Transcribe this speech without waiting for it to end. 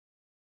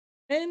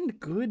And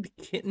good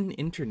kitten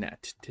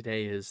internet.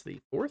 Today is the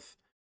 4th.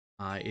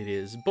 It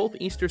is both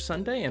Easter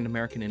Sunday and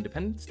American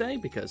Independence Day,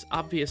 because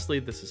obviously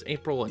this is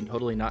April and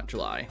totally not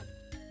July.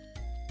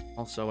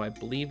 Also, I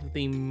believe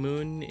the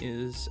moon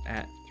is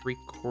at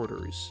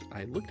 3/4.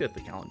 I looked at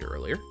the calendar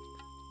earlier.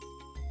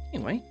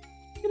 Anyway,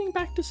 getting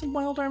back to some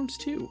Wild Arms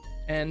 2.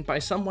 And by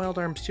some Wild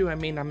Arms 2, I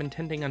mean I'm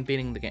intending on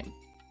beating the game.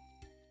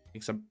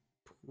 Because I'm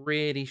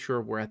pretty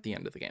sure we're at the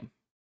end of the game.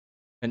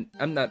 And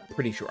I'm not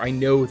pretty sure. I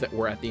know that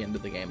we're at the end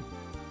of the game.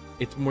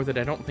 It's more that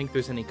I don't think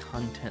there's any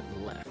content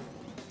left.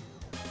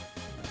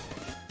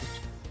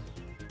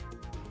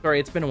 Sorry,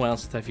 it's been a while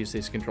since I've used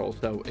these controls,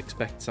 so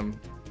expect some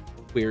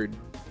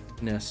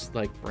weirdness.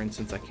 Like, for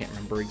instance, I can't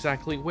remember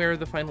exactly where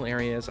the final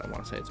area is. I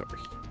want to say it's over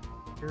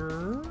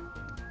here.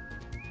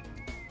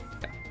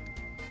 Yeah.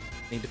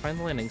 Need to find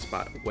the landing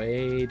spot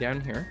way down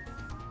here.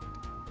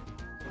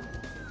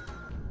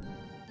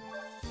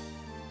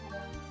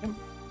 Yep.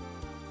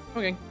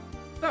 Okay.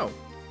 So,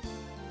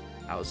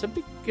 how's it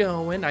been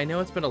going? I know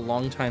it's been a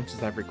long time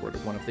since I've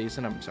recorded one of these,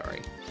 and I'm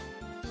sorry.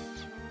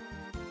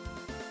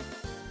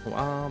 So,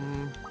 how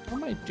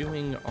am I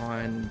doing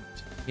on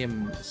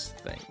Tim's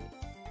thing?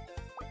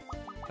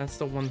 That's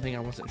the one thing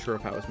I wasn't sure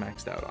if I was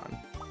maxed out on.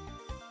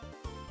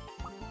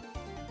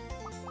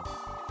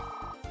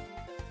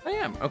 I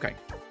am, okay.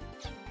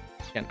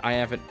 And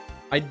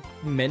I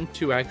meant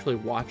to actually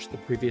watch the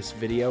previous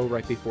video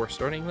right before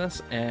starting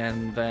this,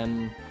 and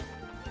then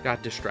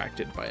got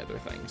distracted by other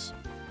things.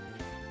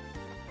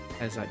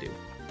 As I do.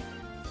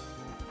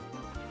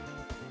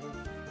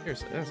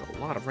 There's a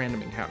lot of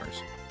random encounters.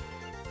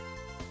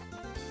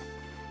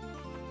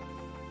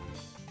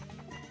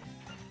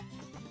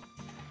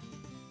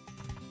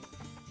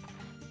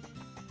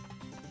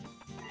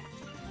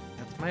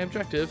 That's my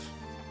objective.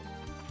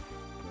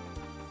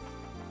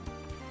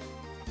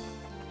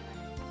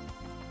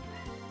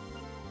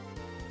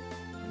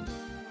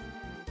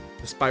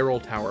 The Spiral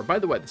Tower. By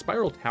the way, the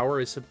Spiral Tower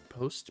is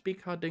supposed to be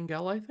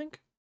Cod-Dingell, I think?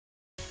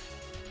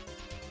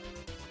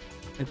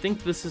 I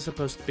think this is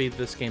supposed to be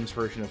this game's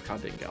version of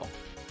Cod-Dingell.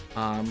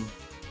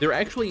 There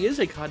actually is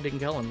a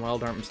Cod-Dingell in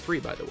Wild Arms 3,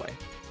 by the way.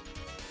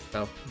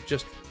 So,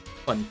 just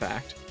fun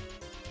fact.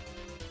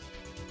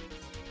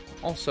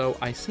 Also,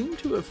 I seem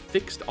to have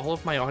fixed all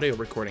of my audio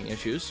recording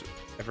issues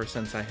ever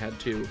since I had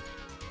to...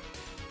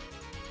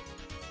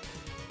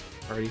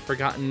 Already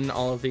forgotten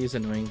all of these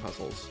annoying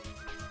puzzles.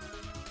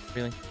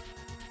 Really?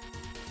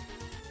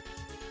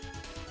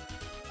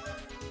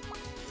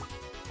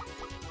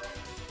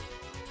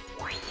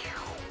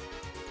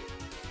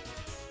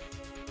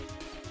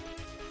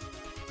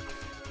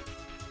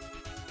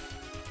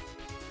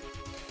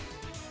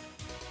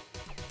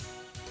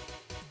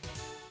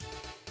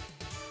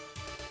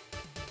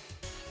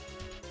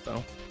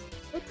 So,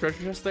 a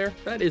treasure chest there?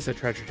 That is a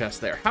treasure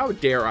chest there. How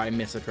dare I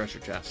miss a treasure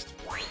chest?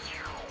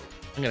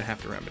 I'm gonna have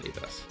to remedy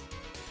this.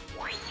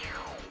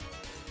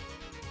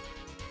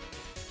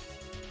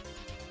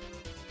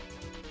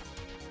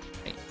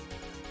 Hey.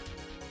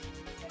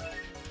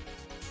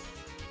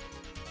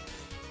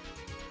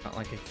 Not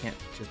like I can't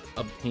just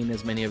obtain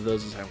as many of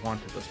those as I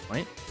want at this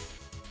point.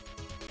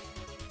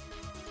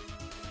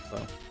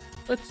 So,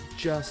 let's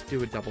just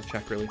do a double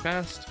check really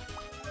fast.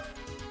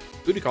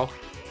 Booty call.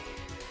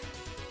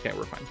 Okay,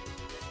 we're fine.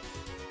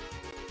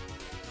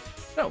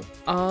 So,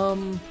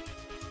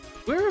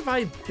 where have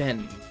I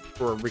been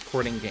for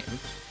recording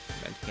games?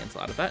 I meant to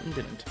cancel out of that and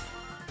didn't.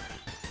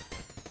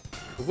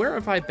 Where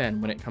have I been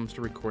when it comes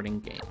to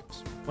recording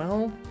games?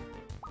 Well,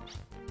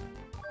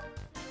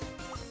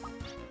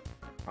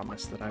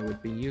 promised that I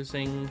would be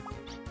using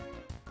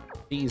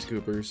these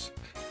goobers.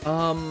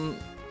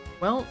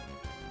 Well,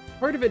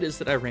 part of it is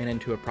that I ran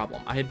into a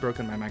problem. I had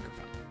broken my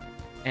microphone.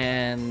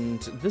 And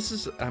this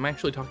is, I'm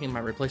actually talking to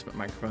my replacement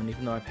microphone,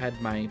 even though I've had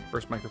my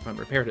first microphone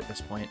repaired at this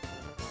point.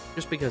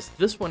 Just because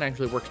this one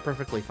actually works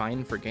perfectly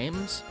fine for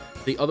games.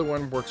 The other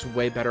one works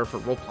way better for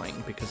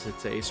role-playing because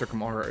it's a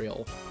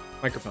circumaural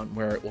microphone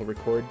where it will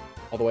record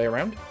all the way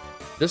around.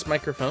 This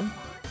microphone,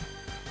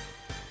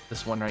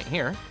 this one right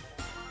here,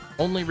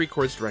 only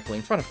records directly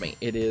in front of me.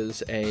 It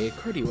is a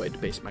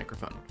cardioid-based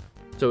microphone.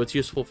 So it's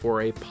useful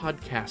for a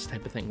podcast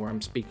type of thing where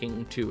I'm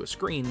speaking to a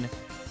screen,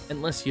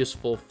 and less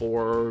useful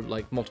for,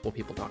 like, multiple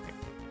people talking.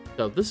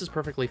 So this is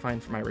perfectly fine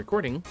for my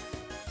recording,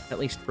 at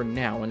least for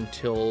now,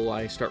 until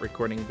I start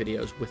recording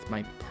videos with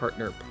my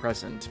partner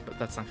present, but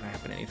that's not going to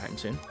happen anytime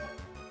soon.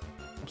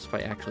 Just if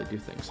I actually do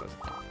things so.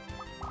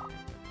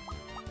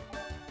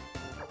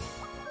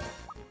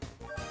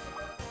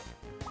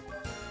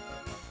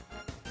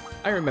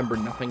 I remember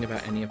nothing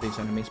about any of these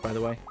enemies, by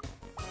the way.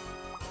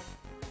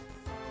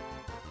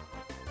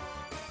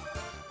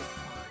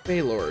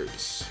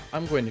 Baylors.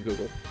 I'm going to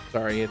Google.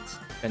 Sorry, it's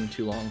been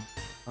too long.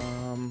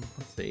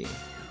 Let's see.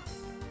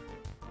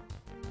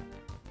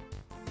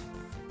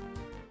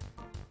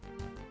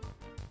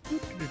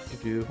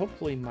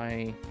 Hopefully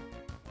my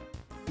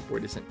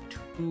keyboard isn't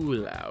too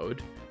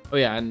loud. Oh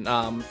yeah,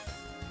 and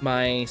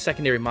my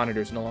secondary monitor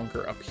is no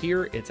longer up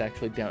here, it's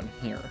actually down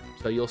here.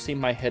 So you'll see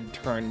my head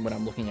turn when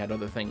I'm looking at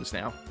other things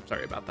now.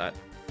 Sorry about that.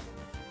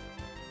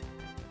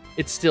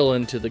 it's still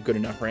into the good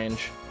enough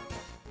range.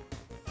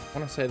 I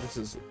want to say this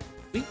is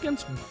weak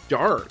against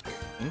dark.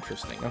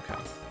 Interesting. Okay.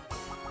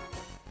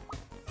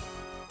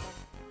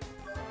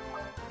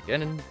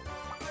 Again.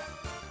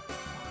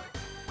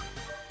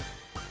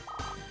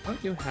 Why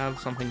don't you have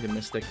something to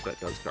Mystic that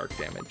does dark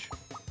damage?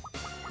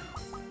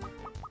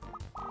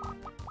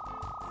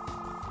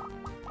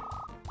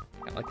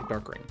 I like a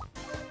dark ring.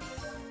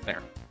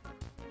 There.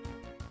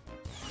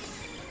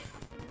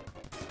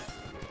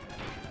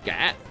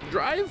 Gat!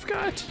 Drive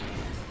gat!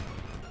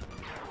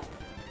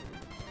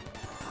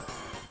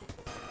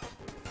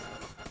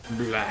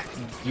 Black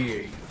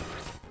gay.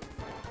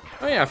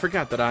 Oh yeah, I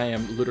forgot that I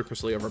am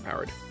ludicrously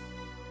overpowered.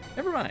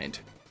 Never mind.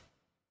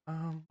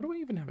 What do I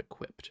even have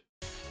equipped?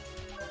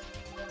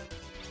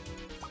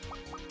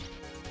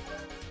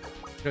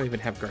 I don't even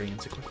have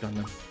Guardians equipped on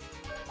them.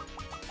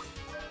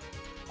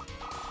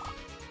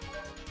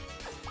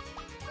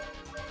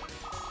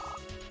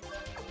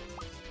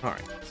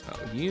 Alright, so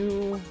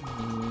you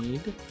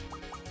need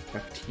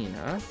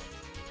Rectina.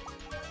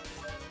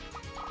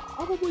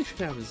 Probably should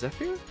have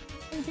Zephyr,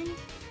 thinking.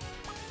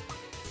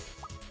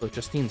 So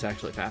Justine's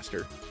actually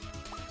faster.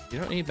 You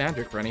don't need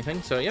magic or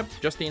anything, so yep,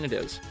 Justine it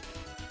is.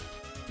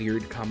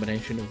 Weird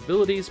combination of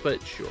abilities,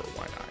 but sure,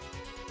 why not?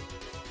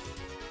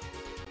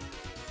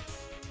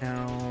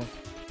 Now...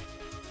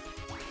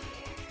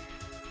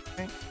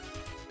 Okay.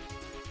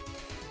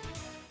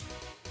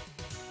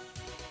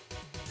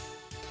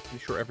 Be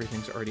sure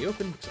everything's already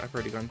open, because I've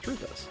already gone through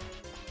this.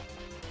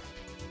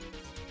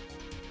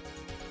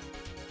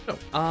 So,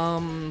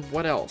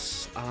 what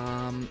else?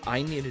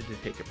 I needed to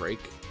take a break,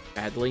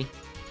 badly.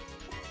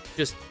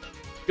 Just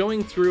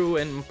going through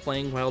and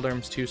playing Wild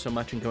Arms 2 so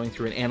much and going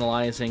through and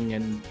analyzing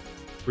and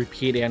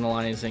repeat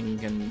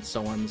analyzing and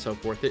so on and so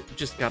forth, it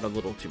just got a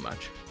little too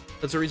much.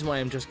 That's the reason why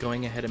I'm just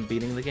going ahead and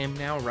beating the game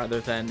now rather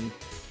than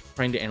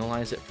trying to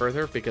analyze it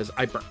further, because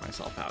I burnt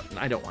myself out and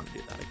I don't want to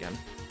do that again.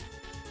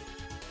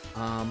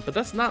 But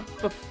that's not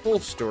the full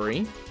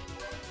story.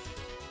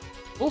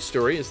 Full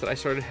story is that I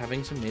started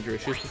having some major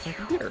issues with my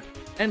computer.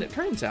 And it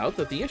turns out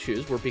that the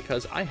issues were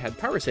because I had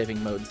power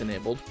saving modes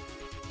enabled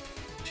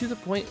to the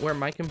point where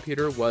my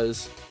computer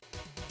was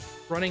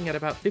running at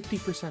about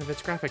 50% of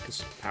its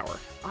graphics power.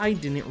 I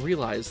didn't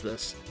realize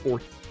this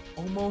for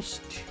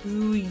almost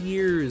 2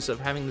 years of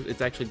having,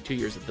 it's actually 2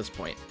 years at this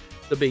point.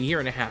 It'll be a year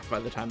and a half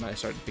by the time that I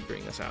started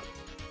figuring this out.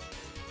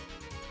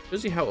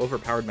 Shows you how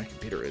overpowered my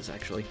computer is,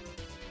 actually.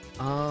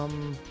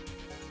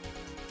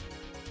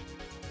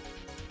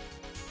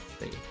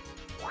 See.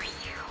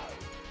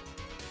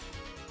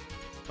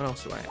 What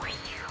else do I have?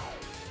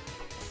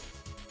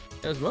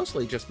 It was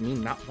mostly just me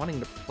not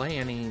wanting to play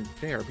any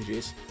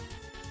JRPGs.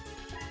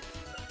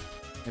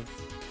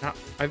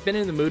 I've been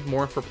in the mood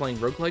more for playing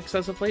roguelikes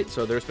as of late,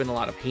 so there's been a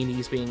lot of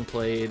Hades being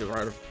played,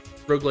 or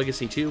Rogue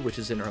Legacy 2, which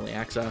is in early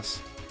access.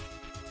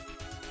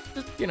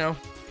 Just, you know,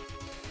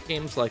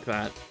 games like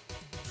that.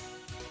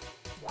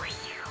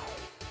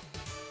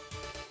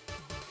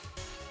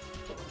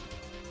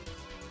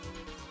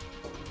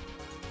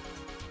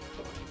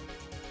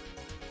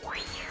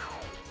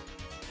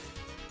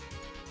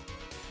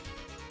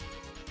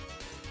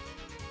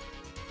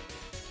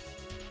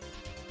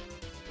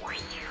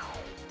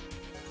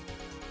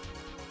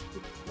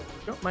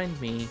 Don't mind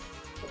me.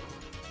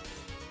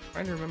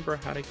 Trying to remember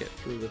how to get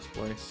through this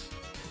place.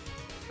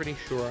 Pretty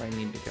sure I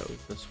need to go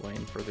this way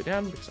and further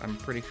down, because I'm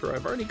pretty sure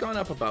I've already gone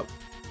up above.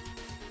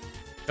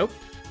 Nope.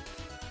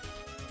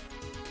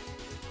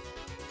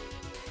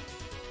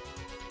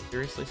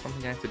 Seriously,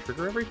 something I have to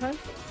trigger every time?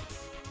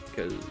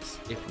 Because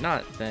if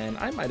not, then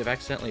I might have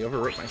accidentally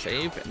overwrote my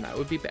save, and that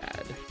would be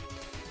bad.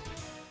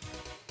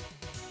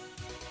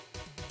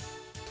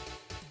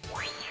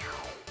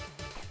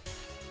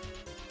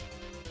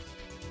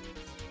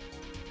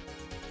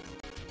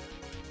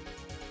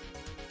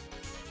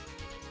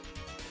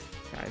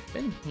 I've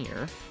been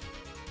here.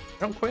 I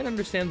don't quite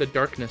understand the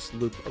darkness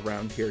loop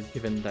around here,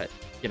 given that,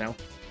 you know,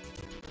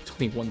 there's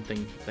only one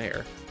thing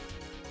there.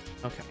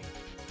 Okay.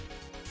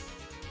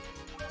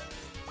 I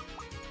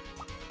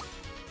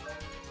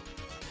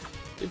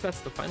believe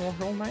that's the final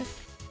hurl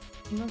knife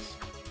in this.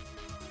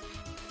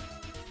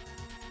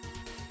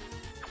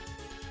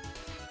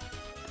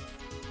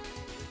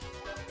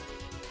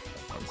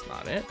 That one's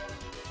not it.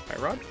 Fire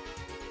rod.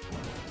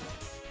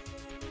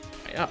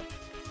 High up.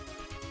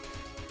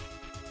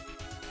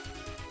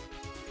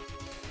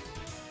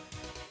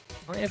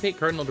 I only have 8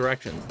 cardinal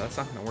directions. That's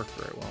not going to work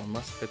very well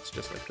unless it's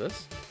just like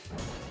this.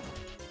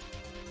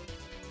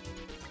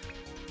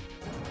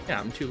 Yeah,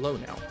 I'm too low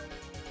now.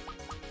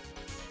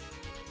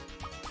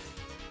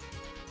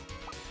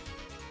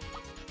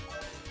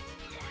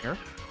 Here.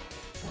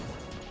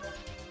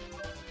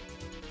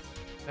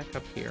 Back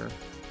up here.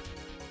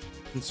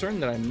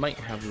 Concerned that I might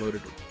have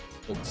loaded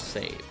old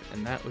save,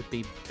 and that would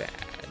be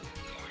bad.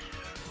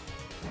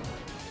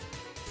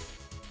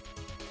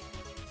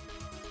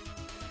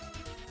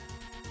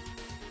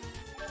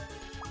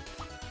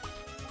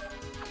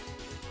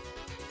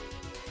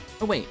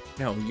 Oh wait,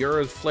 no,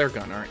 you're a flare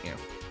gun, aren't you?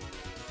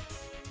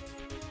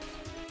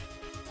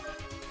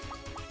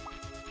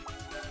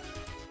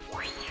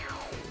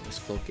 this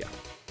cloak, yeah.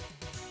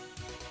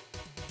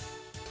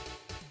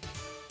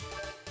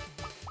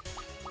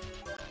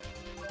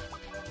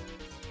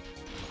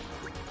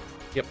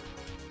 Yep,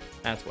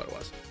 that's what it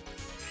was.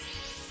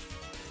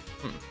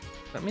 Does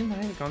that mean that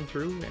I haven't gone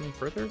through any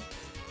further?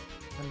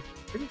 I'm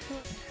pretty sure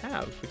I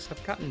have, because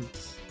I've gotten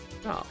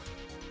stuff.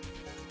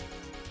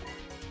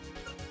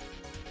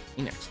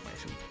 In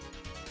exclamation.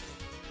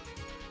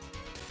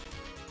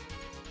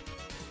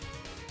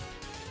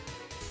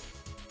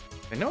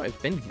 I know I've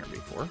been here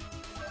before.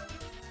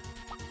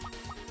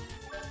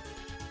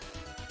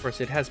 Of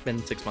course, it has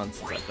been 6 months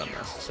since I've done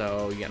this,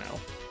 so, you know.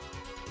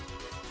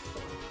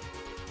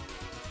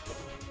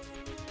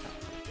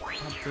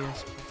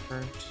 Obvious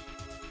effort.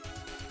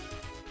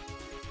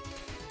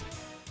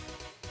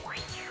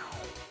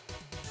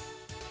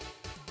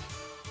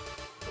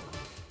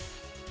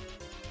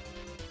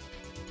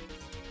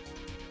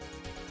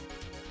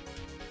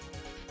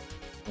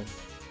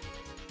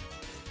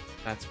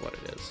 That's what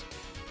it is.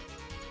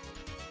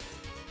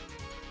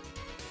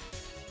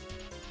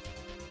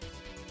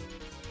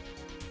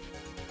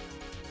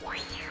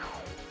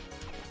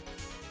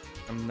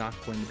 I'm not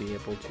going to be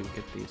able to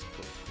get these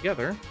put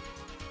together.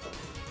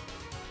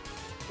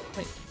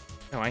 Wait,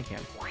 no, I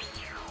can.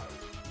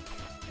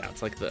 Yeah,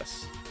 it's like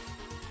this.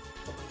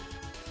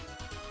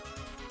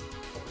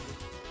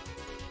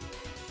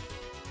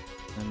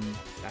 And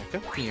back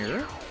up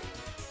here.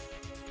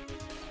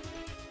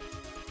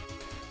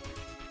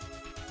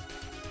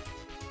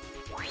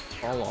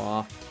 Fall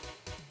off.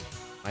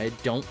 I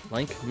don't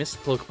like mist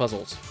cloak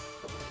puzzles.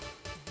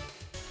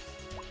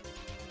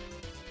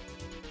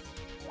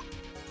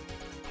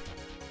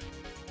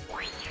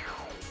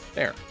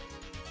 There.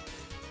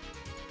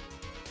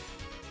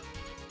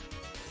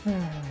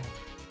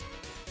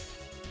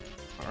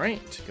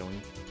 Alright,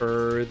 going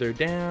further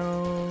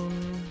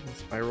down. The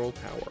spiral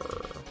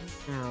tower.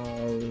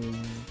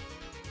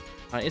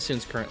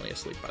 Issun's currently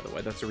asleep, by the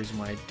way. That's the reason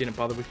why I didn't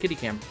bother with kitty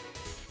cam.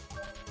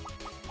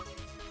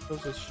 I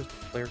suppose it's just a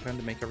flare gun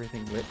to make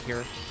everything lit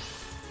here.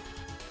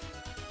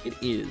 It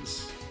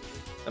is.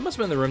 That must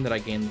have been the room that I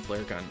gained the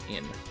flare gun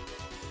in.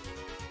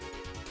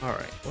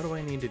 Alright, what do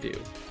I need to do?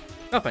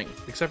 Nothing,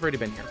 except I've already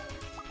been here.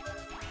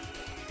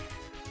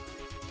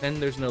 And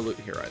there's no loot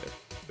here either.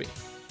 Sweet.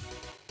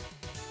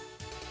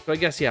 So I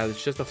guess, yeah,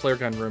 it's just the flare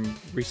gun room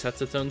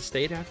resets its own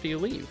state after you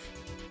leave.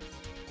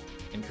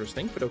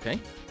 Interesting, but okay.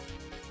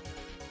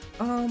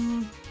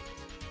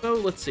 So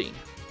let's see.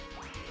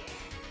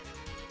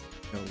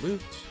 No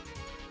loot.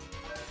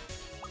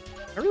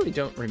 I really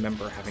don't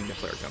remember having to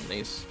flare gun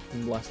these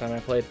from the last time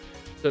I played.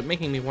 So it's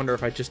making me wonder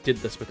if I just did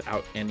this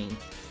without any.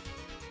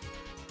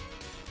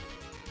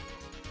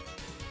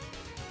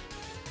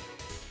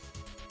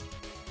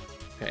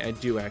 Okay, I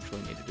do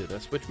actually need to do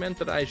this, which meant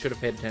that I should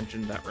have paid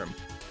attention to that room.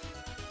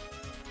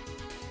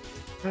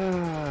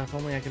 If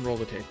only I can roll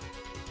the tape.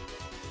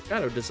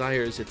 Shadow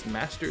desires its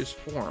master's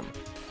form,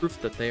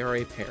 proof that they are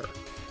a pair.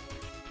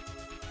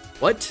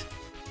 What?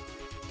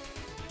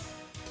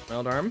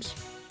 Wild Arms?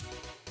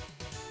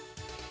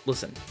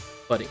 Listen,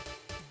 buddy.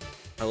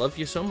 I love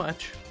you so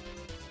much.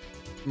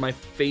 My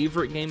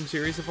favorite game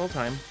series of all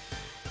time.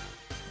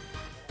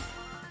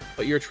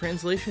 But your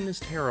translation is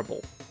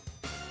terrible.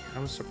 I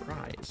was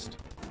surprised.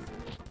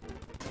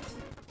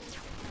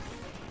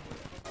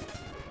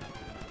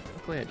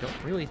 Luckily, I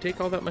don't really take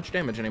all that much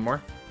damage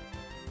anymore.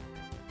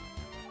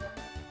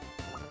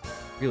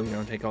 Really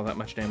don't take all that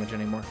much damage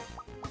anymore.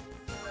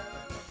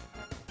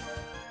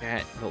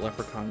 At the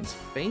leprechaun's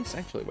face?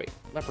 Actually, wait.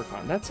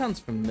 Leprechaun. That sounds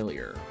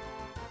familiar.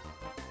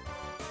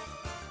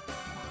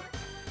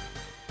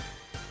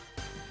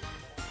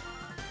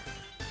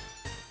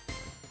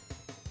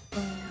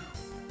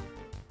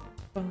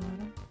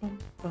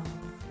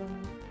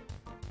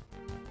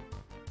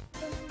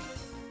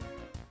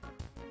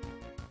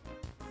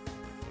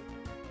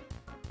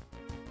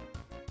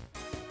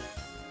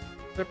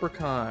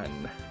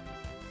 Leprechaun.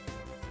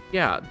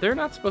 Yeah, they're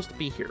not supposed to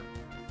be here.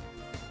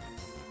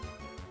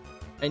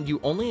 And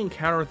you only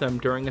encounter them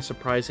during a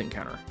surprise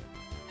encounter.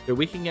 They're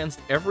weak against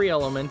every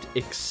element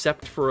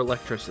except for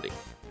electricity.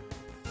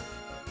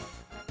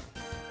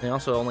 They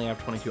also only have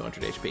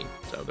 2200 HP,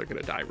 so they're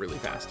gonna die really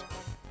fast.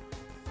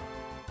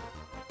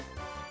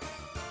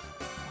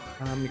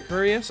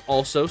 Mercurius,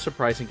 also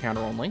surprise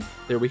encounter only.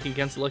 They're weak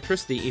against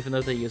electricity, even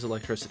though they use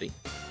electricity.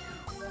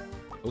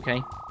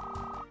 Okay.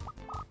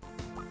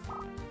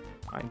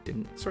 I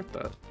didn't sort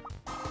that.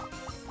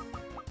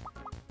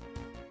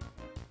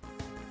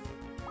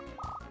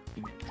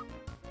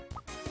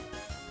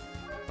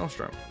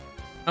 Maelstrom.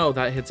 Oh,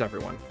 that hits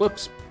everyone.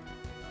 Whoops.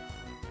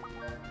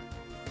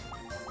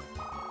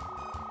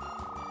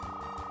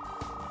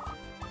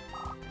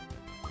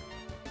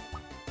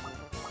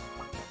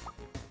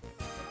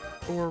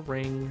 Thor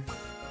ring.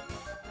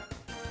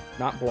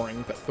 Not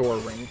boring, but Thor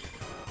ring.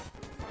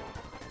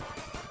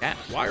 At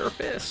wire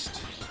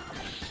fist.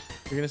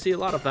 You're going to see a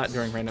lot of that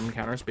during random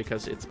encounters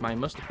because it's my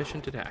most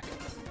efficient attack.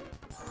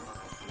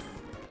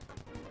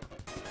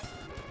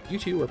 You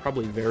two are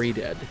probably very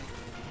dead.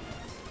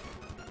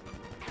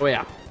 Oh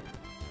yeah.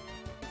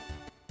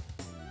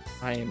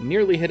 I am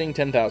nearly hitting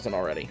 10,000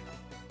 already.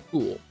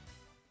 Cool.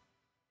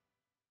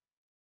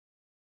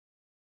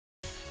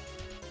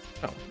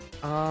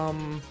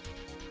 Oh,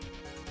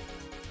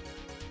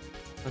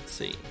 let's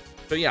see.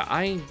 So yeah,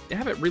 I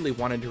haven't really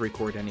wanted to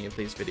record any of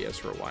these videos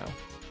for a while.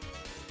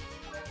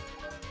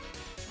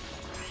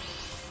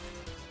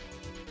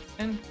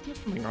 And there's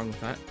something wrong with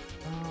that.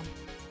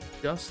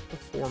 Just the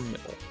 4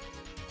 middle.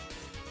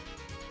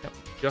 Yep,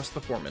 just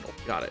the 4 middle.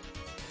 Got it.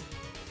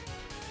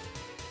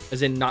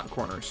 As in not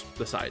corners,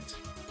 the sides.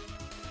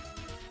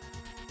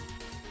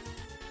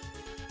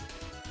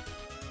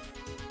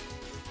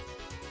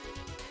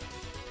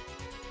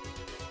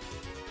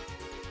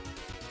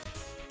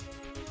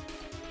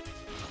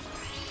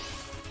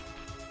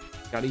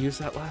 Gotta use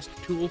that last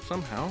tool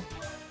somehow.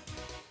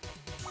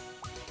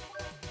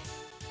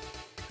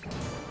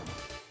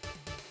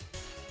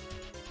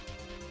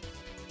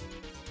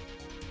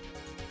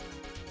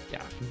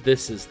 Yeah,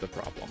 this is the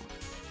problem.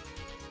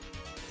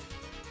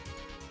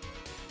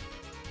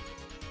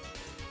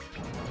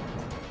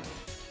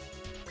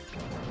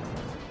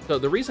 So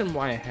the reason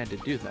why I had to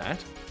do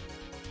that,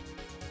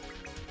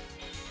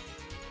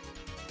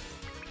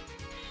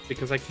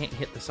 because I can't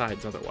hit the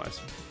sides otherwise.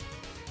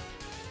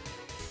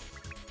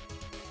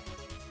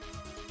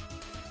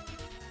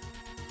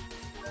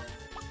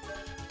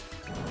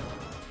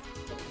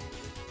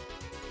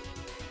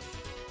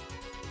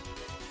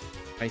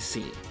 I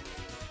see.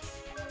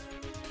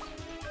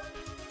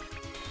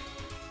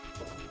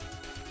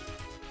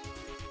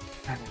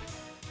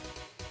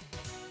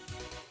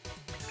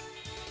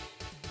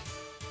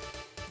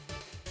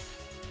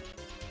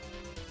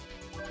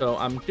 So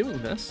I'm doing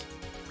this,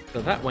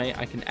 so that way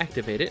I can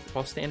activate it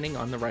while standing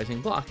on the rising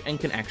block and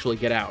can actually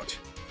get out.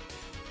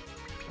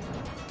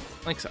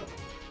 Like so.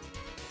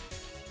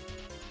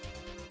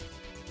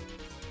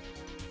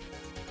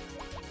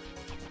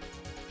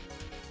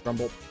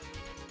 Grumble.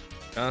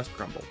 Just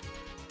crumbled.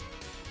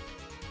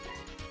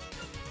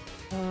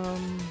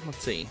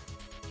 Let's see.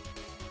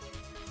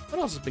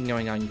 What else has been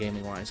going on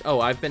gaming-wise? Oh,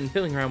 I've been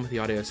fiddling around with the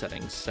audio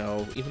settings,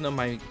 so even though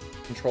my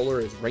controller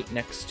is right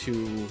next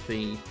to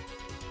the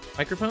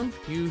microphone,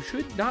 you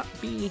should not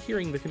be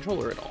hearing the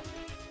controller at all.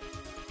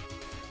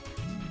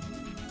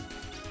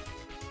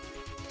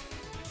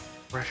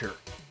 Pressure.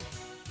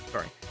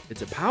 Sorry.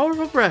 It's a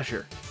powerful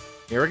pressure.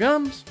 Here it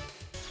comes.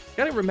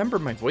 Gotta remember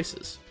my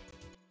voices.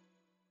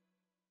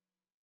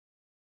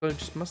 So it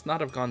just must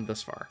not have gone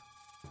this far.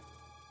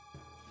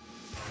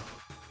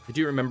 I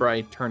do remember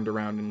I turned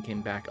around and came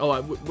back. Oh,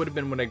 it would have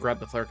been when I grabbed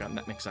the flare gun.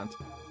 That makes sense.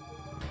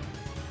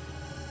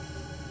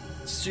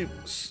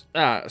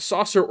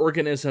 Saucer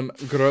organism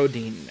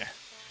Grodin.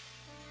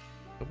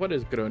 What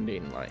is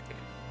Grodin like?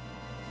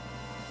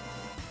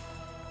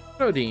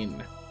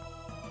 Grodin.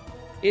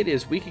 It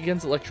is weak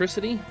against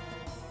electricity.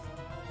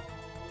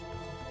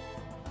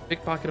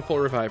 Pickpocket a full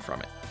revive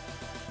from it.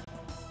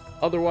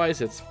 Otherwise,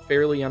 it's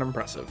fairly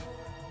unimpressive.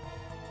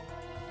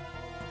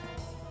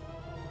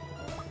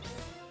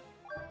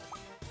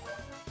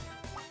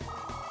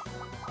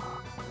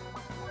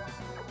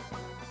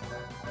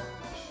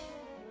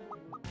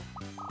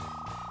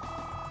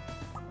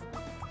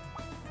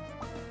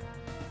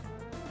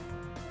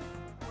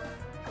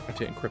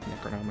 To encrypt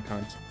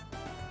Necronomicons.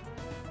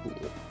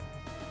 Cool.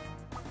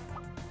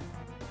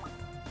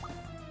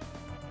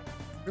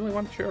 Really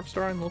want the Sheriff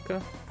Star on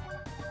Luca?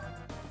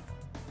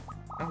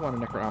 I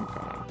want a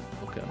Necronomicon on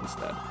Luca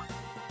instead.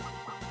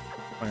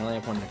 I only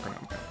have one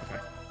Necronomicon.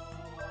 Okay.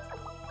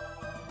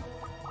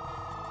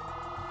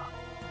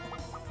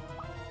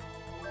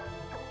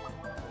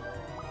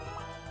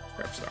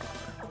 Sheriff Star.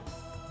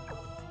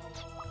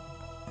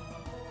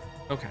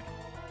 Okay.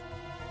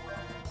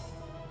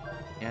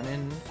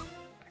 Cannon.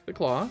 The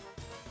claw.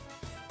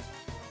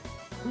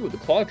 Ooh, the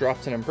claw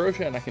drops an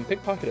ambrosia and I can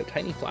pickpocket a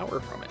tiny flower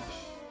from it.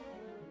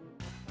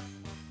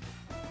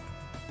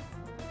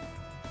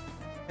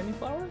 Tiny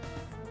flower?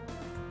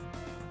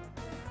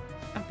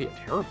 That'd be a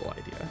terrible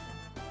idea.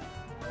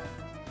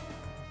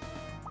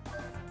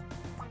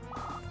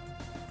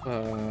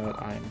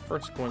 But I'm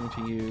first going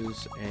to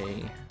use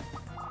a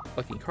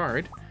lucky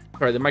card.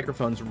 Sorry, the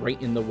microphone's right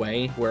in the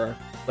way where,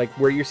 like,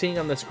 where you're seeing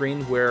on the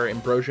screen where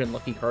ambrosia and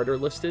lucky card are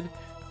listed.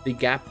 The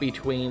gap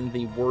between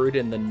the word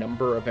and the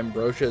number of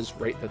ambrosia is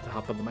right at the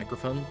top of the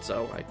microphone,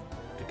 so I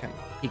could kind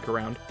of peek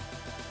around.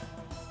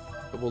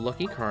 But we'll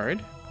lucky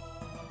card.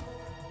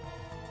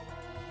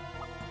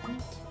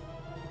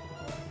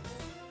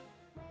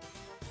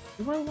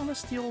 Do I want to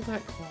steal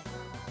that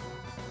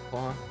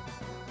claw?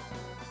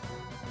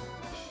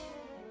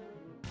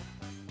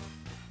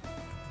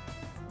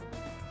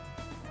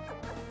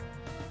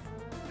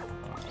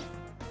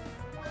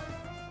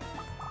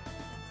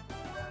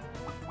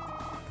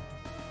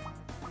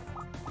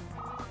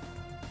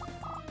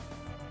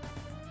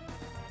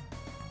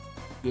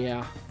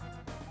 Yeah,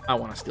 I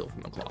want to steal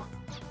from the claw.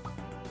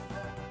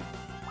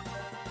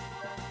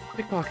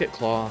 Pickpocket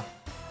claw.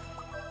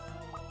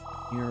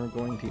 You're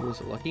going to use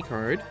a lucky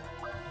card.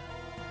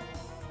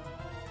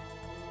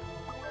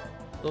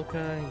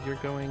 Luca, you're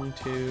going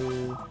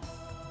to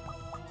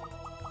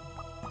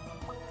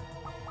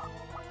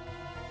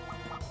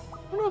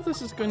if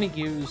this is going to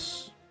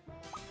use...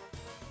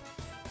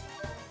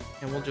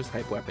 And we'll just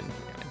hype weapon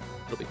cannon.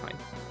 It'll be fine.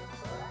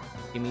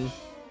 Gimme.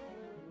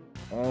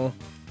 Oh.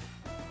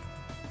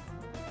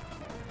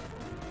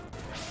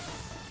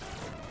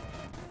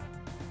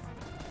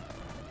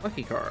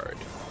 Lucky card.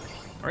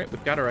 Alright,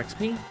 we've got our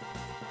XP.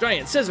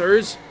 Giant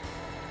scissors!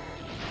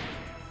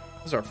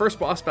 This is our first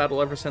boss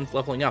battle ever since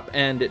leveling up,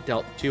 and it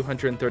dealt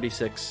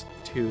 236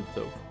 to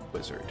the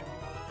wizard.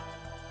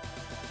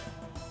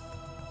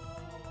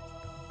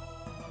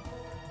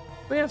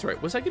 But yeah, that's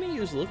right. Was I going to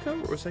use Luca,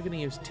 or was I going to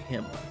use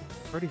Tim?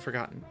 I've already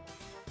forgotten.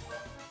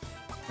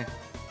 Yeah.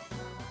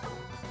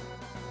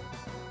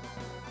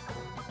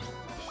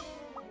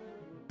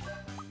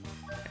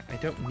 I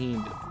don't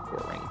need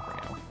 4 ring for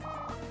now.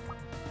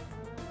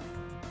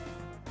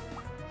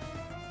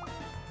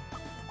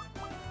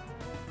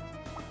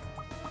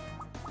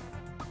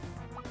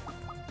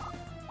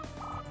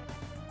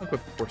 I'll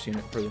equip Force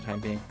Unit for the time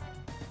being.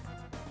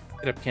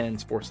 Get up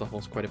Cannon's force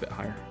levels quite a bit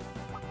higher.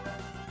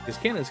 Because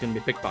Cannon's going to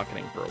be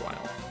pickpocketing for a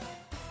while.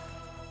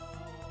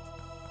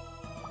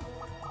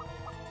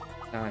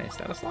 Nice.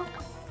 Status lock.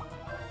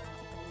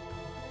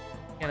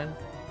 Cannon.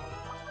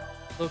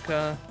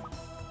 Luca.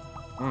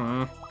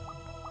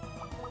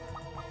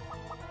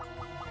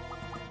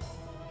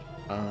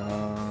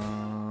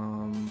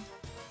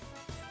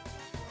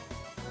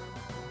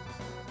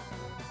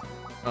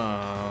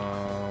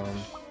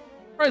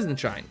 Rise and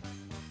shine.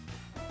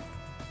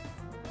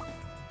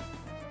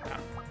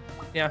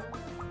 Yeah.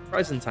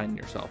 Rise and shine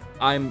yourself.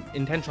 I'm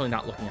intentionally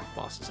not looking at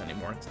bosses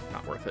anymore. It's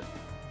not worth it.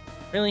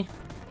 Really?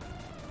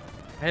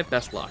 I have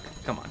best luck.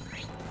 Come on.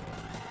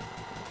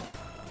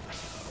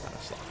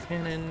 Status lock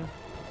cannon.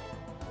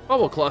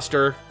 Bubble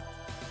cluster.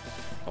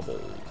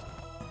 Bubbles.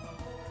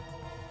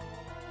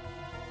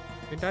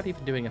 We're not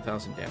even doing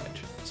 1,000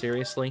 damage.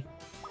 Seriously?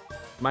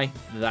 Am I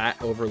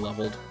that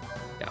over-leveled?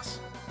 Yes.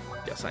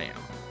 Yes, I am.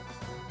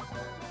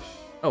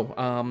 Oh,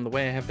 the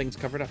way I have things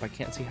covered up, I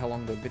can't see how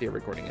long the video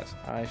recording is.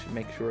 I should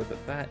make sure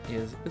that that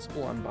is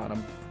visible on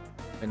bottom.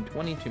 In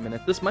 22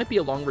 minutes. This might be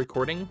a long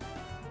recording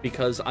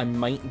because I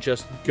might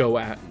just go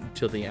at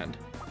till the end.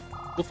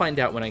 We'll find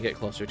out when I get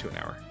closer to an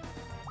hour.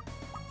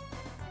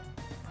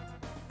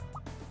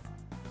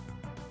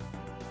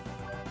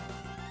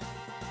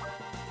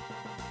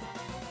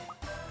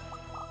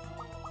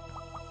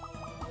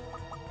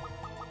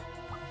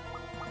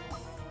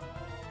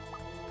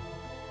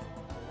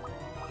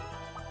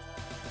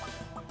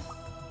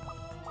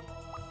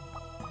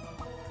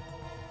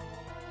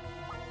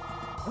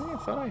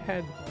 I thought I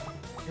had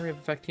area of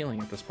effect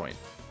healing at this point.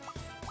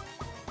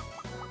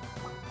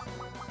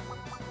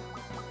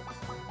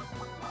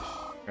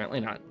 Apparently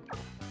not.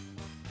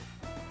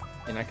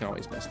 And I can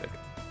always Mystic.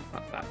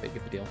 Not that big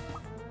of a deal.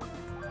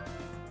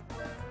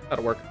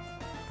 That'll work.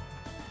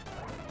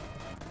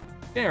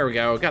 There we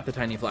go. Got the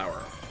tiny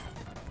flower.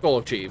 Goal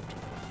achieved.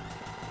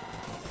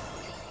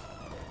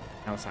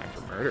 Now it's time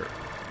for murder.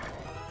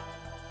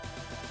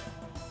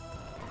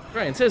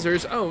 Giant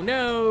scissors. Oh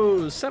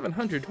no!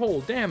 700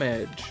 whole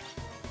damage.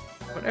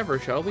 Whatever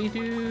shall we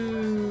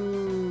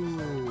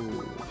do?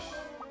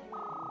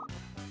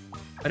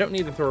 I don't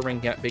need the Thor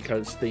ring yet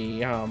because the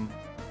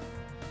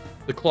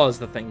claw's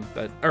the thing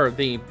that, or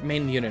the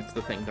main unit's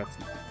the thing that's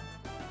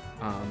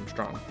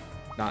strong,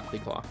 not the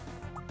claw.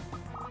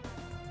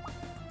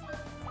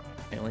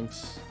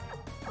 Phalanx.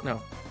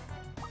 No.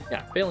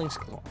 Yeah, Phalanx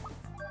claw.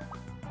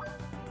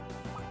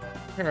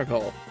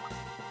 Miracle.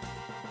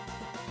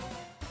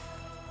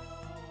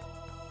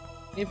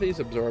 If these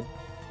absorb.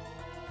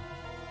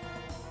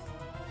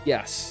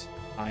 Yes,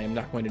 I am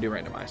not going to do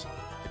randomize.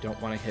 I don't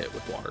want to hit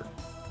with water.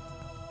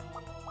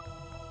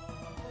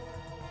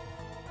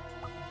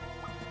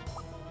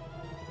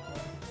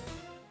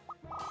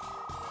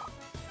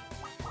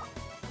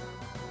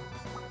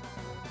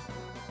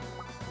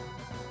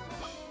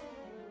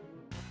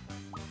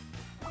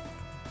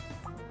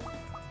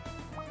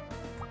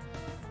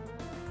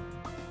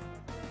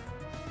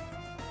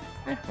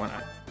 Why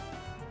not?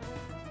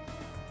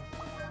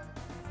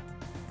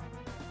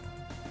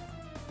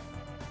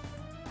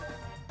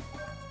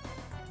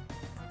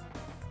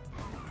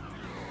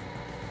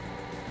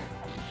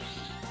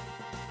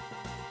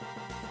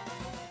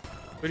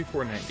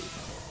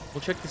 $34.90. We'll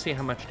check to see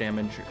how much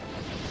damage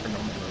a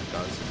normal move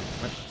does,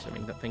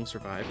 assuming that things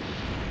survive.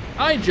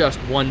 I just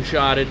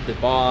one-shotted the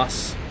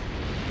boss.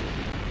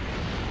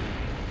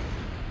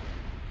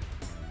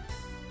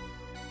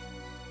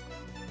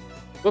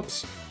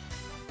 Whoops.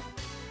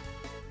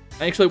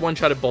 I actually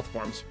one-shotted both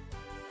forms.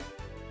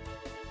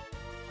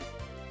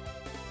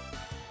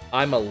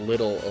 I'm a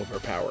little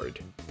overpowered.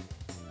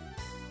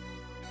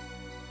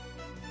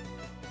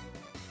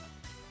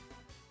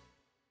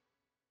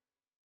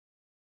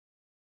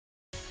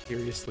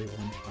 Seriously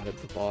one-shotted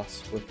the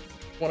boss with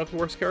one of the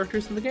worst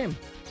characters in the game.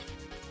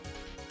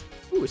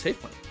 Ooh, a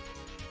save point.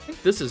 I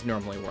think this is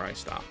normally where I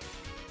stop.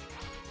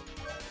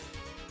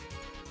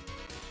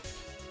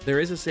 There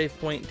is a save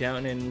point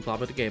down in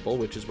Glaba de Gable,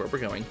 which is where we're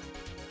going.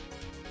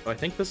 So I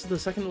think this is the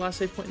second to last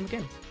save point in the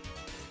game.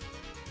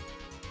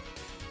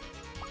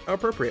 How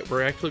appropriate.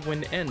 We're actually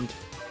going to end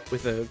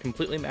with a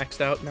completely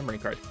maxed out memory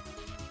card.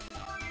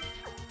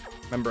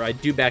 Remember, I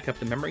do back up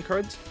the memory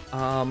cards.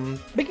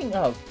 Speaking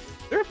of,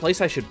 is there a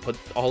place I should put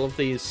all of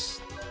these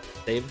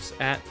saves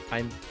at?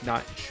 I'm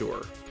not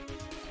sure.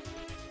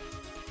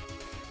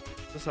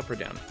 Is this up or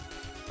down?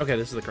 Okay,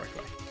 this is the correct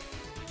way.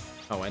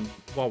 Oh, and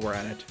while we're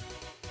at it,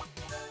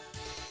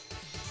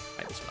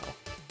 might as well.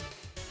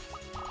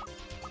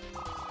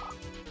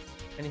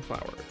 Any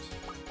flowers?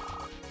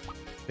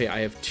 Okay, I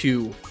have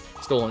 2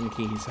 stolen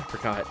keys. I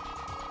forgot.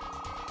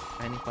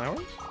 Any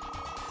flowers?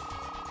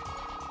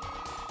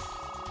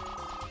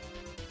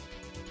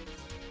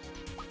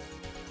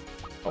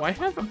 Oh, I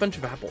have a bunch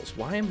of apples.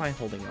 Why am I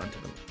holding on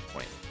to them?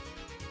 Point.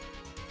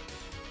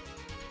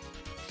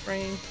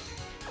 Strength.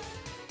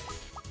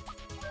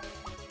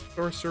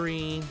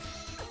 Sorcery.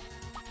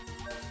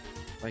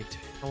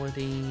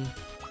 Vitality.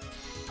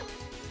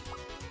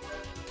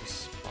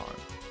 Respawn.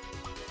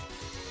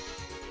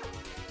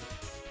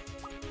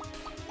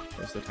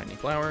 There's the tiny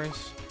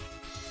flowers.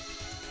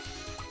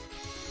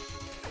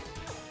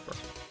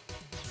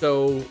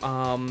 So,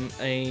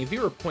 a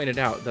viewer pointed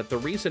out that the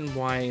reason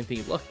why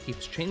the luck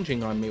keeps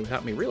changing on me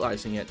without me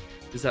realizing it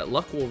is that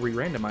luck will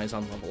re-randomize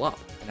on level up,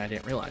 and I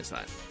didn't realize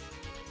that.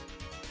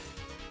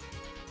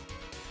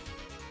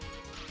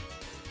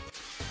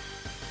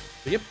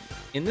 So, yep,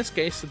 in this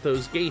case,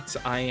 those gates,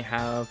 I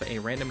have a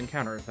random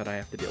encounter that I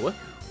have to deal with.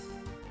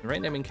 The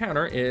random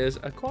encounter is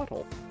a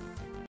Quaddle.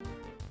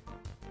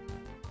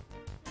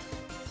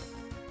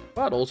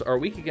 Quaddles are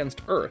weak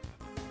against Earth.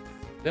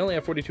 They only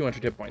have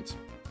 4,200 hit points.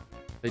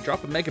 They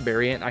drop a Mega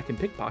Berry and I can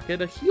pickpocket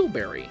a Heal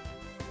Berry.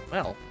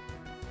 Well,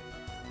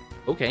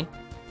 okay.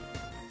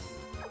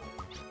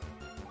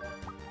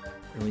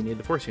 Really need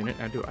the Force unit,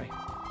 now do I?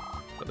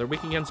 But they're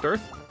weak against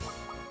Earth?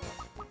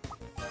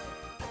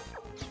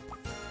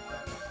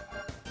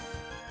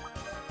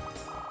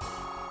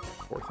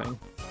 Poor thing.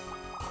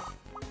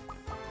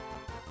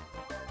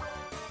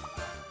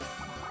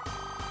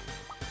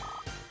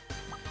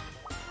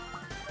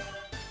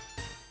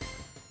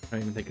 I don't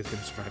even think it's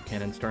going to survive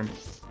Cannon's turn.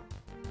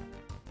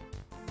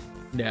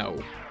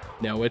 No.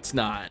 No, it's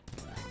not.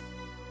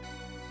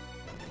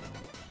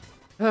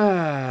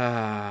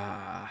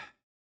 Ah.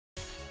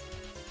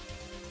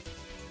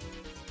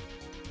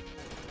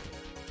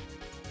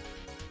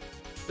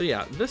 So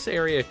yeah, this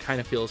area kind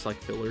of feels like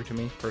filler to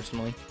me,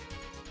 personally.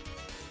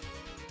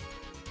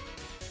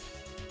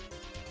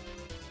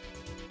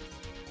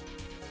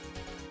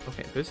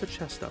 Okay, there's a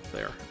chest up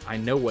there. I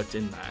know what's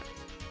in that.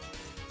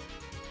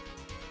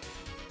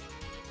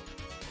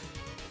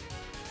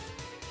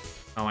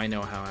 Oh, I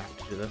know how I have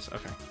to do this.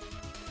 Okay.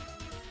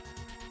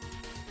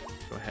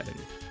 Go ahead and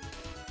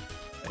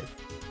save.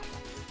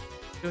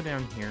 Go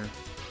down here.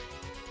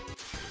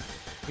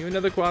 You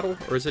another Quaddle,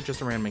 or is it just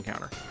a random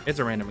encounter? It's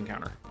a random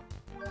encounter.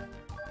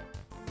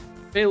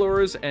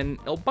 Baylors and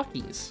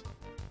Elbuckies.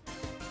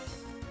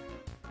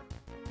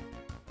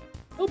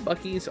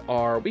 Elbuckies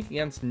are weak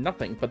against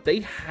nothing, but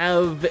they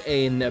have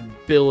an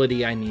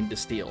ability I need to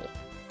steal.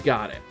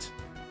 Got it.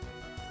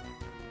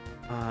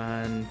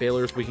 And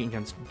Baylor's weak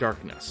against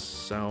darkness,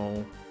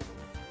 so...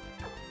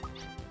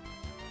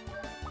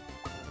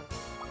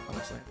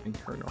 Honestly, I think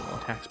her normal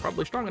attack's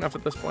probably strong enough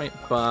at this point,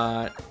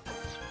 but...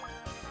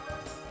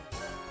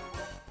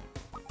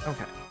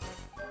 Okay.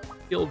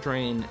 Skill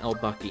Drain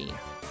Elbucky.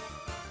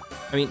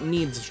 I mean,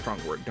 needs a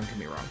strong word, don't get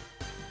me wrong.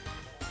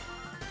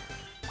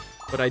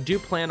 But I do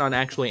plan on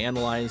actually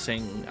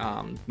analyzing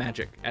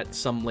magic at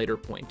some later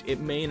point. It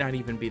may not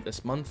even be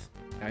this month,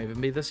 it might even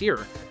be this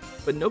year.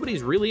 But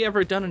nobody's really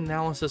ever done an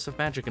analysis of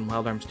magic in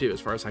Wild Arms 2, as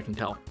far as I can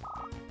tell.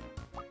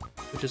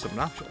 Which is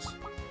obnoxious.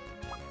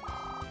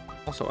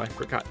 Also, I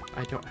forgot,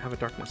 I don't have a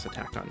darkness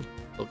attack on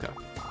Ilka.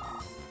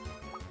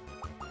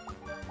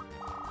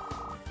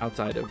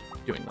 Outside of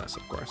doing this,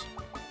 of course.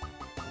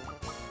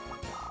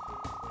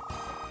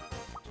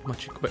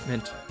 Much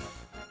equipment.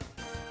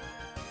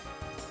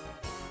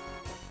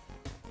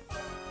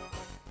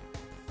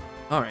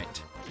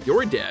 Alright,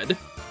 you're dead.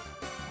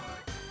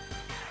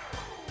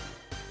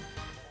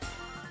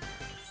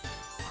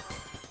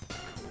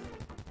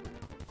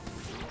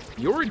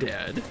 You're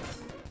dead.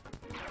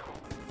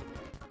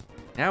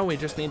 Now we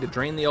just need to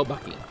drain the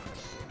Elbucky.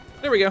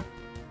 There we go.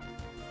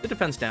 The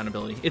defense down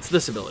ability. It's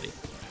this ability.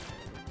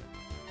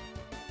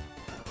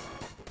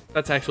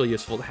 That's actually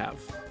useful to have,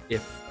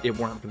 if it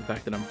weren't for the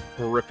fact that I'm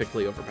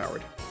horrifically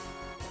overpowered.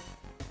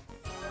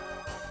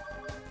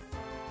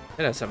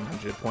 It has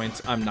 700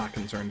 points. I'm not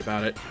concerned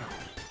about it.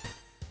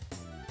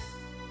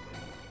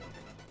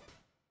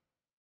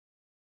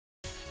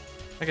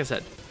 Like I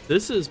said,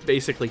 this is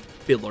basically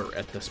filler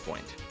at this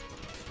point.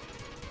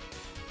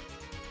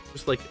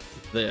 Just like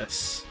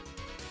this.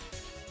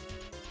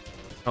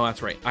 Oh,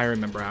 that's right. I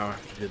remember how I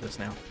have to do this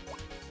now.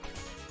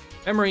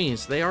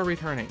 Memories, they are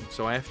returning.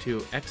 So I have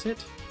to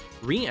exit,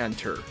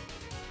 re-enter.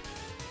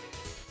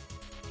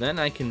 Then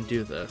I can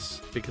do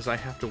this, because I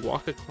have to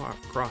walk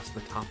across the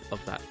top of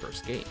that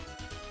first gate.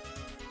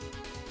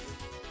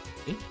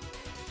 See?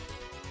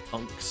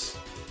 Bunks.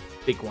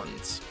 Big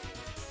ones.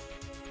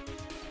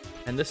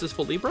 And this is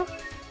full Libra?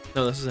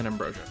 No, this is an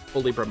Ambrosia.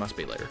 Full Libra must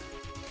be later.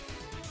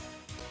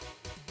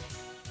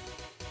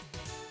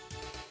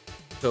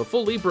 So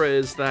full Libra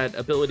is that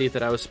ability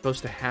that I was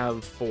supposed to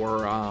have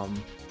for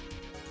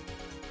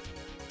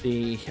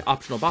the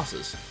optional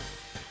bosses.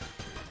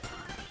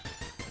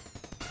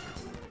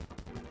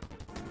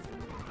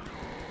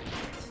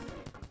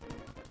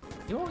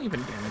 You won't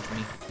even damage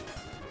me.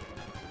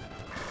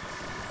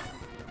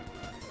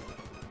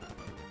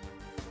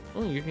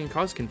 Well, you can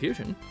cause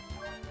confusion.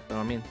 So,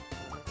 I mean,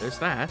 there's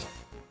that.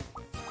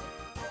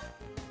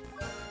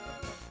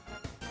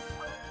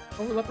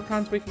 What were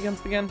leprechauns weak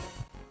against again?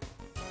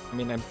 I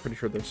mean, I'm pretty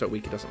sure they're so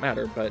weak it doesn't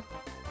matter, but...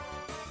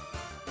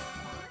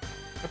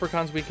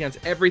 Leprechauns weak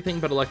against everything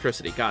but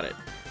electricity. Got it.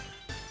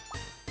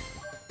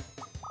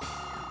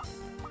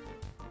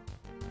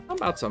 How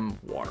about some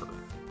water?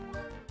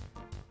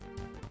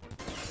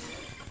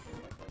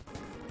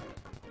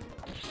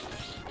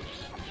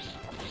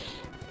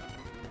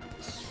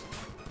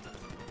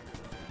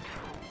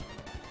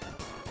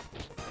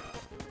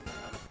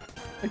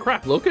 And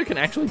crap, Loka can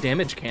actually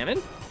damage cannon?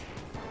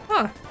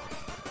 Huh.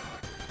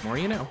 More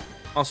you know.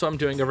 Also, I'm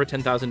doing over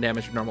 10,000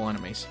 damage to normal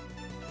enemies.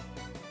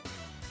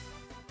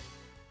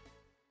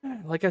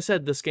 Like I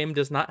said, this game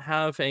does not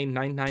have a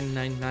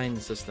 9999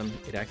 system.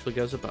 It actually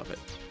goes above it.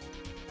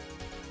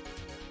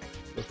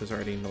 Loka's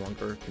already no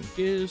longer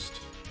confused.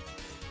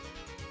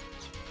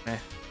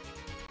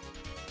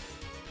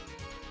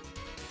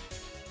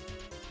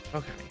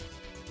 Okay.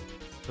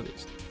 So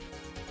these.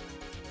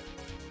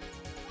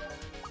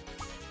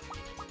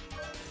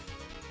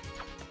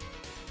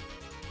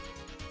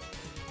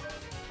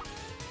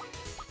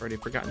 Already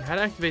forgotten how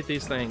to activate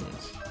these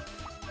things.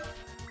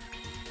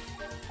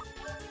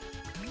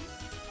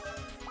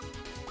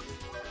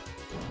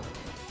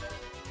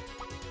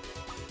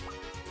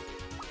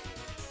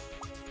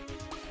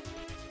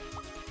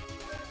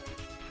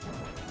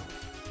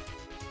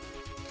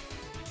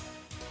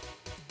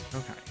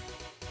 Okay.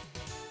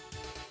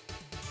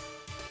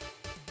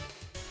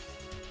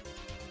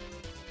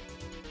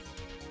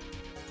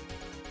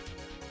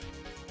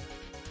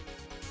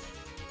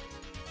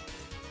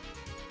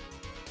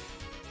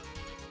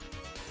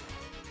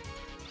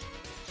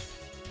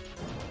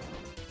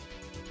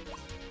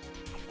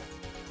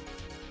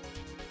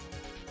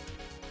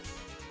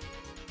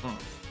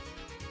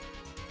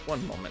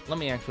 One moment. Let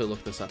me actually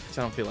look this up, because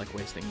I don't feel like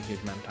wasting a huge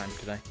amount of time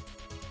today.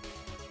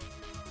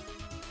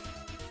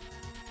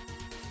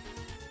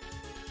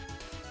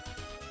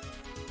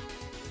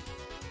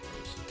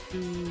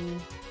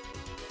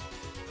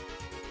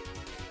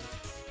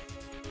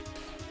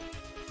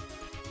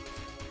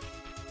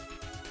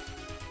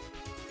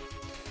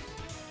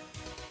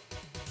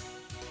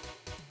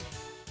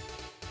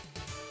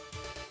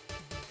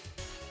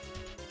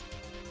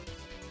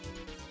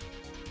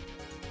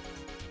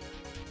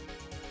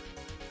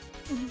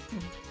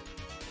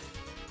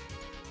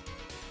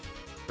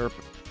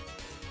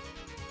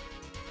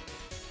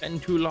 Been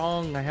too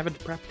long. I haven't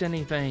prepped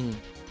anything.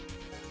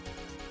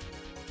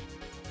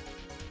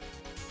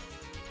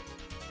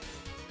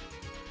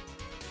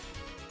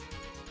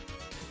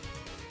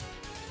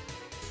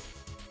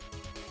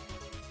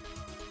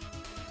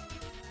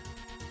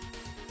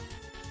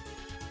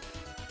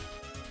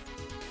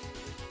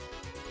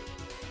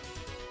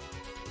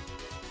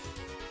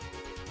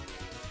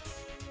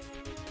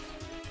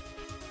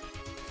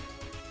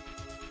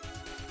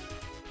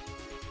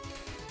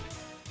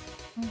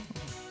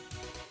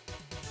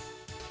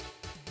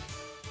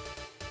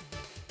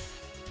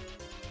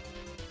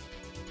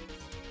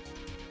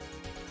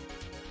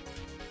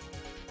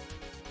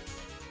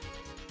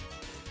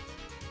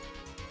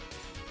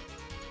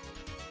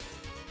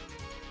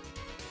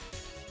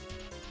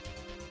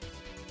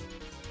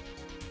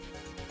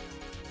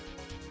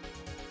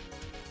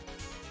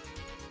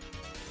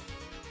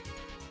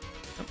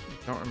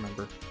 Don't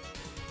remember.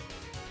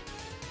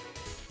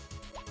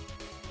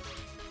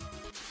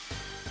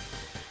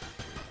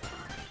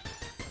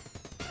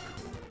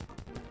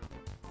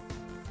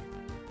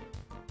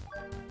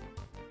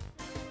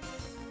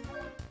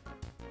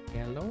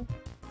 Yellow?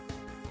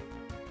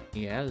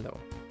 Yellow.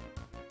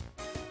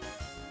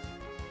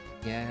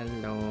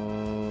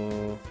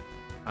 Yellow.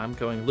 I'm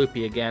going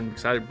loopy again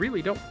because I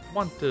really don't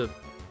want to...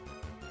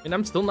 I mean,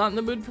 I'm still not in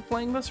the mood for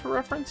playing this for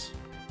reference.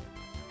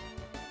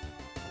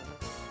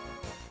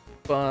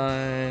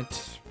 But...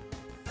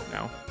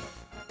 no.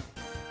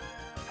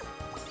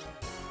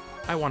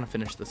 I want to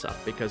finish this up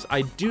because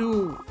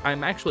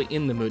I'm actually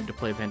in the mood to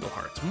play Vandal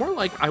Hearts. More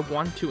like I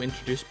want to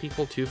introduce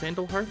people to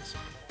Vandal Hearts.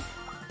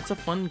 It's a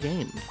fun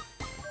game.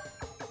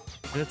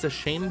 And it's a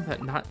shame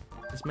that not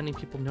as many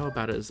people know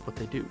about it as what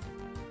they do.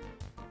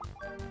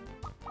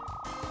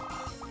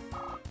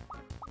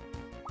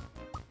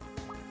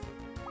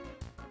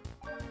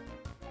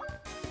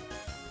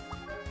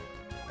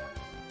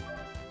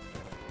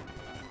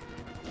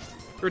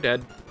 We're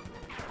dead.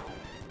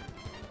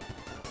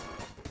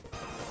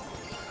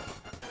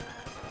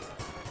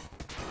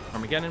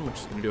 Armageddon, which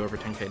is going to do over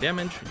 10k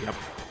damage. Yep.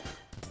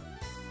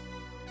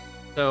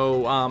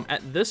 So,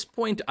 at this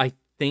point, I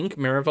think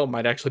Marivel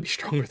might actually be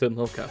stronger than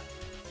Lilka.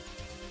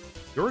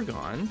 You're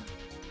gone.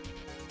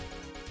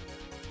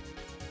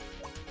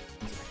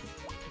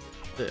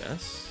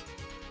 This.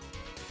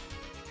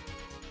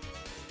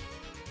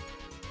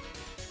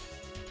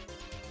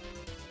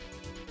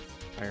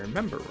 If I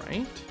remember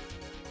right.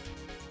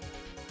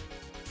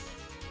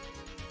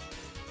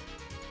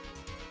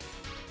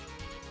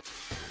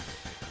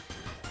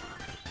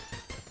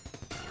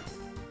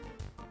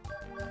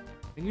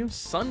 I use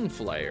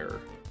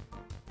Sunflare.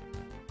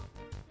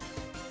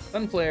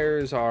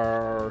 Sunflares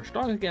are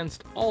strong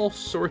against all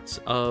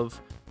sorts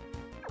of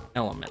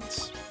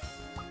elements.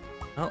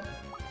 Oh.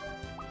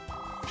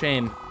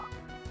 Shame.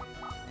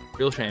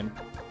 Real shame.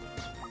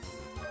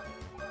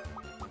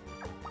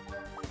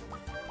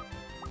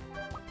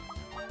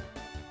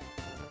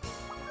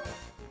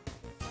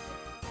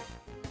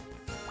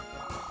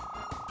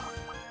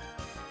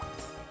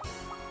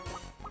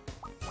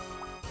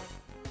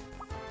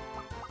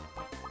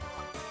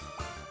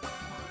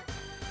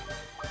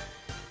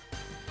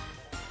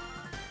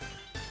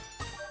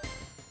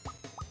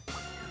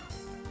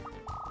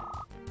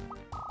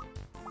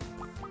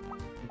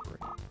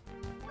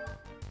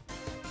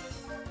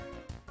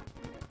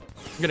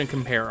 I'm gonna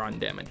compare on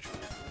damage.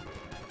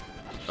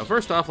 So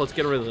first off, let's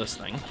get rid of this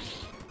thing.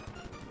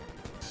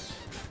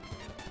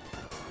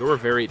 You're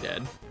very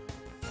dead.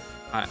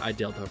 I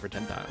dealt over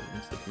 10,000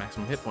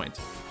 maximum hit points.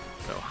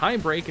 So high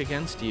break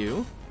against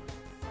you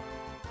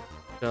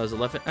does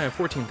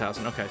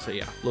 14,000. Okay, so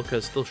yeah,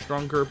 Lilka's still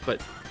stronger,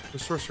 but the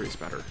sorcery's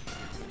better.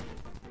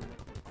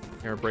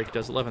 Terra Break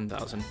does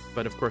 11,000,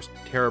 but of course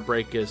Terra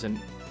Break is a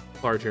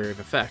large area of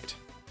effect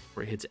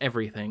where it hits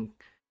everything.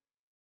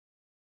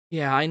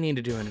 Yeah, I need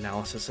to do an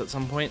analysis at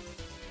some point,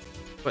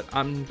 but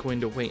I'm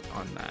going to wait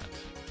on that.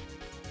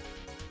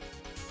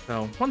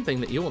 So, one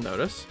thing that you will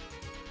notice,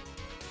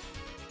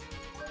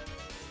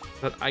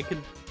 that I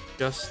could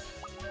just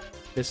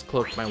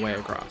miscloak my way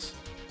across.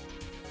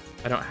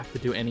 I don't have to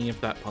do any of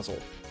that puzzle.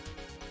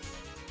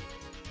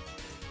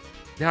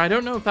 Now, I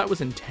don't know if that was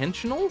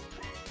intentional,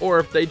 or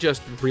if they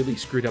just really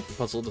screwed up the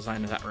puzzle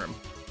design of that room.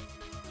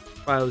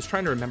 But I was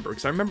trying to remember,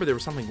 because I remember there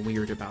was something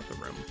weird about the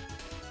room.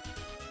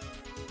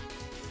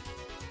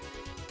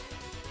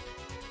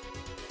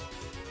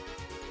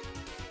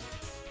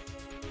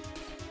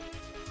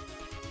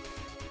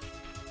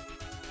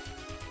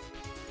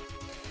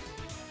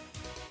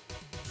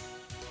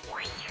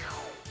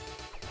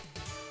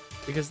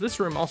 Because this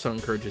room also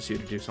encourages you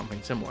to do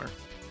something similar.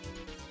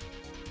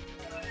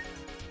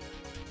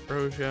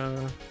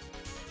 Ambrosia.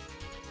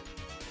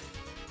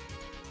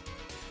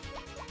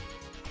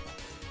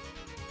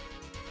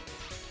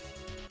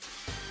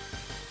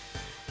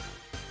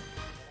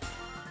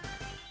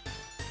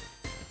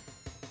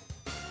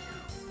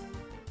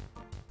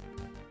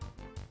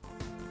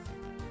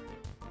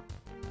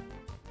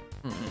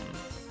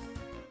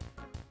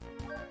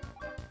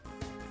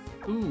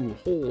 Ooh,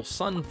 whole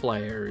sun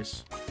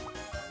flares.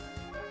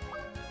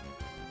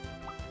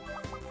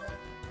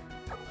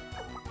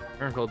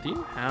 Miracle, do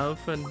you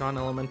have a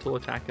non-elemental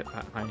attack at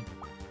that high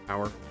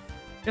power?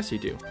 Yes, you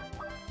do.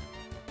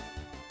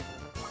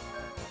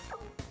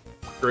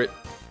 Screw it.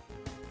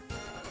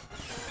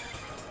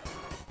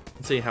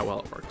 Let's see how well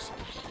it works.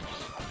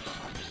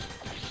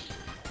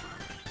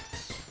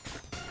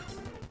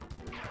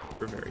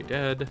 We're very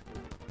dead.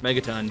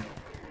 Megaton.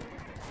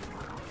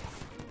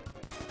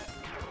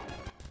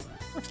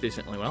 Works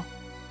decently well.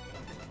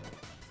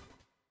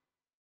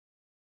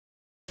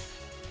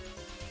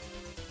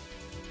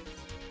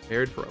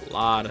 Prepared for a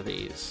lot of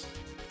these.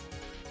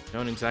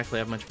 Don't exactly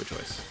have much of a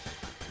choice.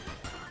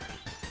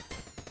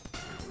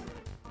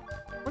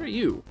 What are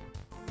you?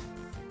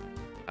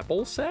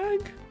 Apple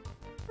Sag?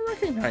 I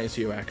recognize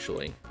you,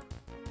 actually.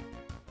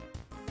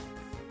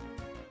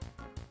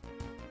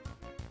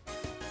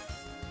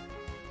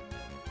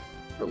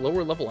 You're a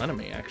lower level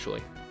enemy,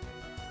 actually.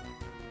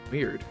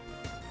 Weird.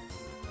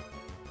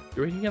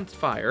 You're weak against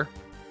fire.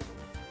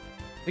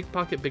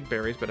 Pickpocket big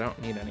berries, but I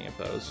don't need any of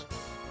those.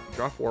 You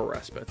drop war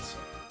respites.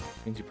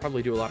 Means you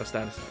probably do a lot of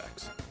status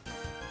effects.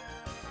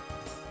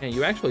 And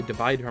you actually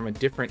divide from a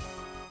different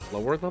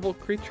lower level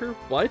creature?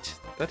 What?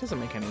 That doesn't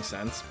make any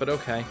sense, but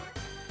okay.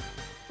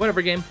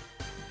 Whatever, game.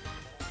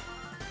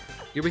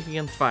 You're weak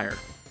against fire.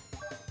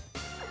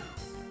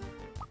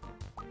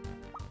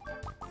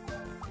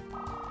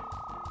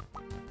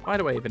 Why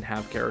do I even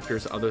have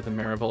characters other than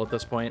Marivel at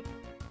this point?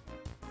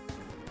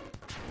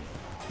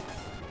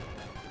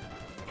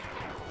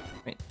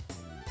 Wait.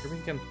 You're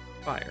weak against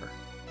fire.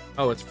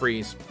 Oh, it's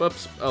freeze.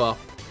 Whoops. Oh well.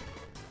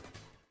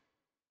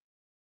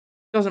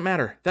 Doesn't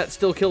matter. That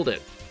still killed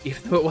it,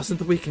 even though it wasn't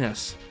the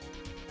weakness.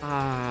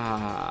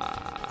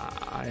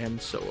 I am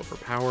so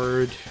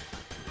overpowered.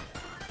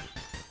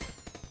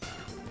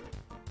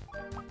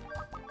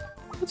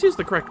 Let's use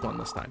the correct one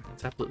this time.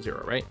 It's absolute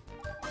zero, right?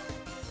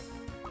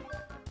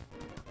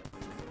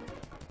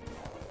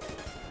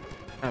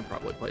 That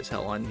probably plays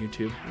hell on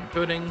YouTube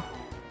encoding.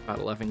 About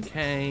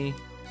 11k.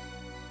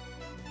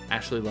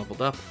 Ashley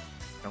leveled up.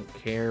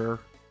 Don't care.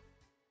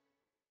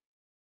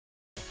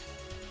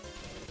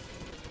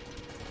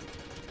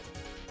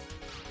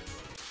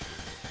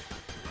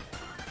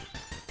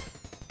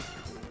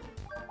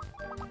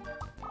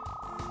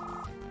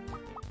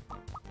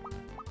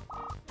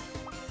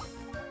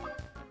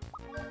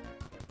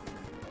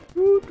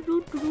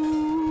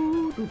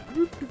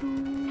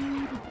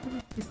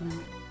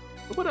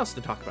 What else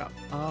to talk about?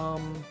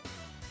 I'm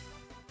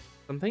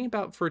thinking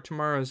about for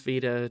tomorrow's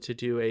Vita to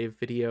do a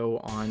video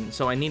on...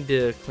 So I need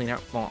to clean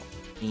out... Well,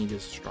 need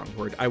is a strong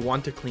word. I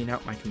want to clean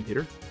out my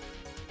computer.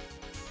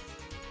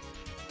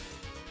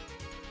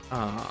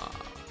 How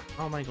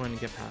am I going to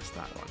get past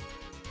that one?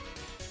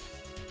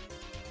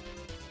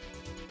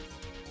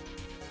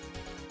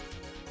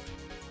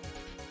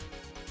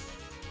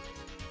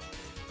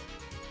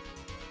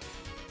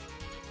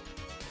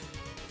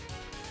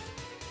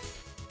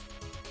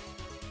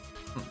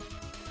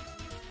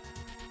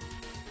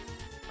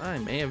 I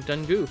may have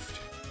done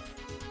goofed.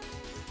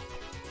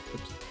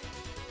 Oops.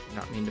 Did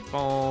not mean to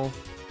fall.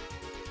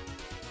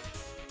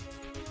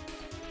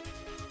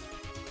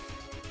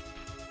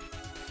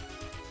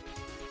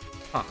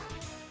 Huh.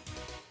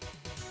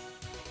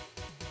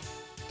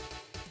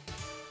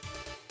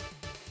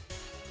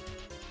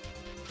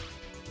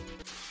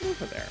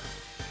 Over there.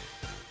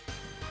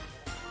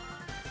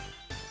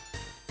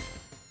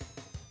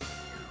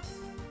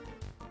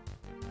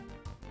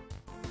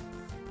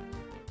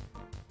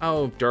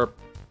 Oh, derp.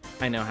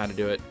 I know how to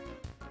do it.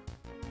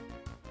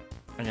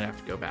 I'm gonna have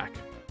to go back.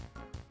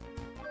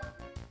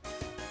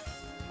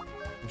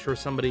 I'm sure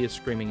somebody is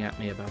screaming at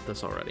me about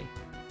this already.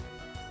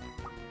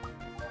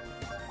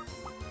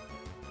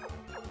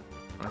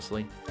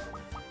 Honestly.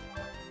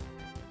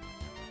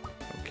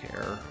 Don't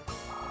care.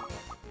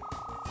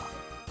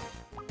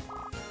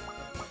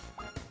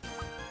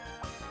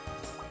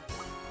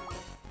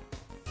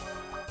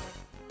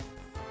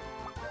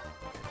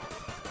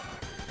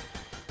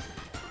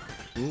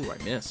 Ooh, I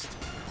missed.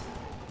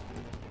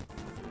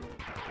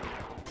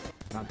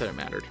 Not that it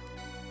mattered.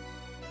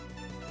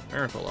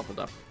 Miracle leveled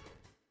up.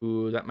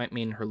 Ooh, that might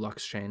mean her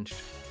luck's changed.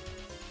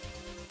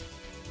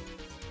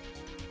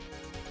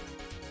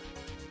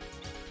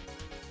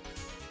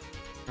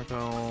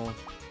 Miracle.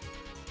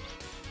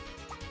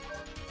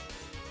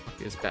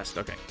 Lucky is best,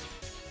 okay.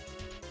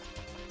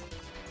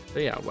 So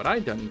yeah, what I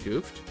done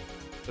goofed,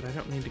 but I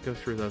don't need to go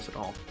through those at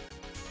all.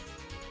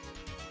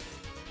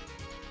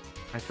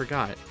 I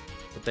forgot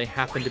that they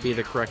happen to be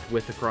the correct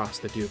width across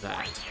to do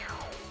that.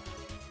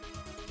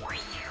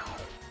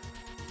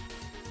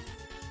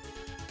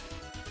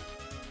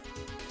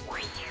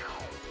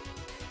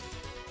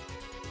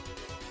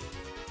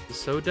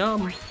 So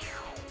dumb.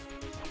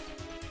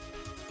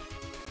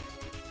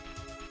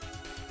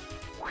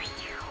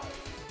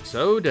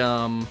 So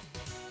dumb.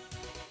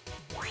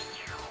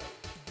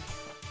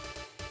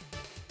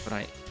 But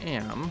I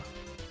am...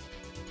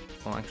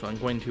 Well, actually, I'm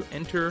going to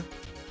enter.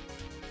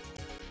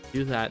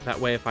 Do that. That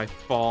way, if I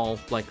fall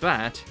like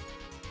that,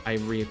 I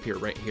reappear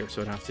right here.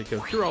 So I'd have to go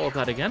through all of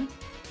that again.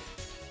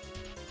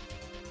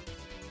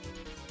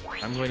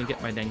 I'm going to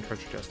get my dang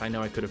treasure chest. I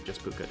know I could have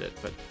just booked it,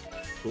 but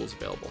tools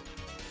available.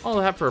 All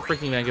I have for a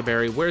freaking Mega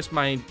Berry. Where's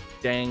my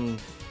dang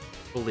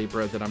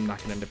Libra that I'm not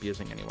going to end up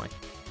using anyway?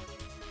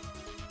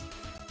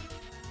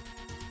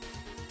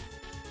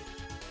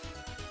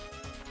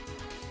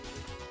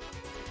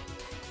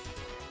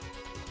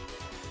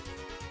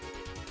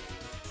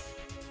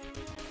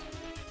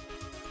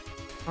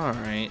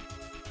 Alright.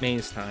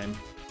 Maze time.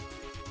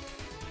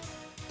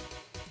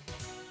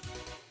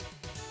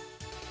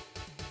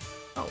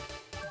 Oh.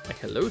 Like,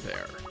 hello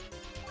there.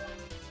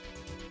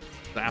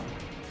 Zap.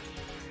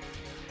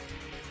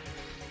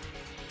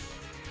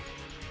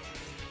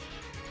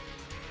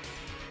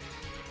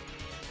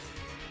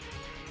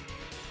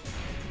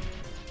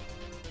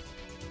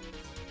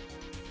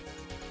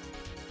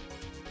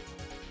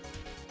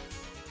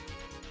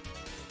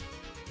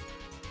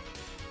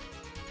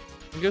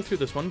 Go through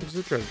this one because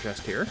there's a treasure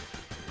chest here.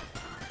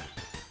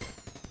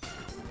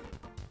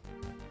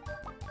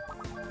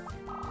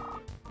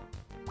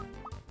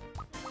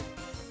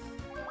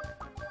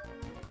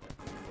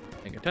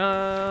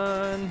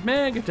 Megaton,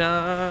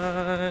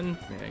 Megaton,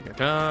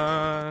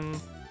 Megaton.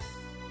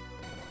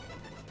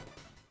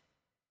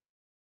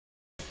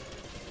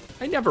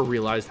 I never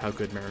realized how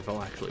good Miracle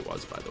actually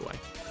was, by the way.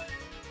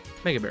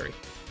 Mega Berry.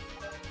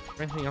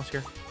 Anything else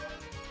here?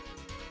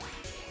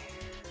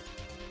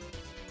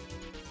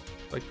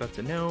 Like that's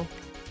a no.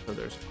 So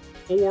there's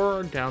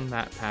 4 down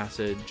that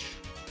passage.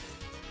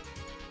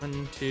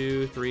 1,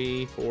 2,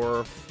 3,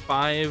 4,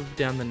 5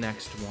 down the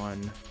next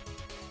one.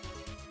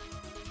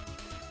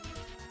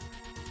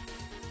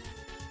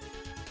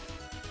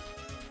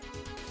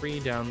 Three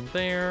down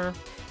there.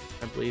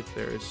 I believe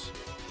there's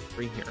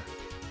 3 here.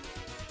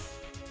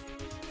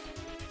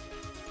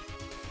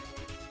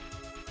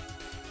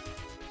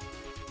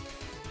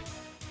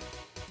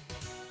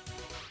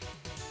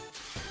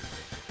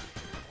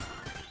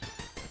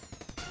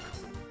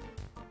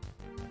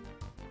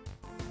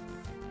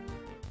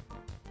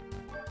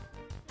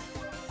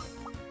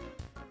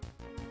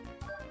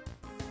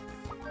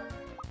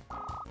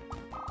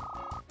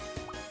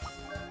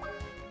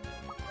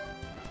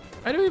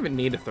 I don't even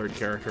need a 3rd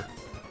character.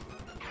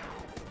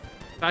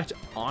 In fact,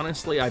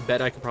 honestly, I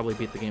bet I could probably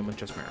beat the game with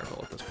just Miracle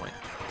at this point.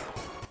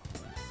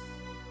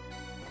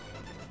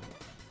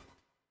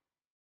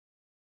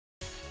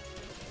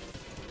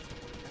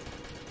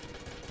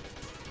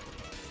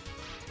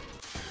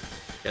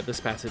 Yeah, this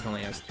passage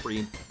only has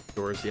 3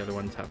 doors. The other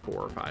ones have 4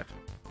 or 5.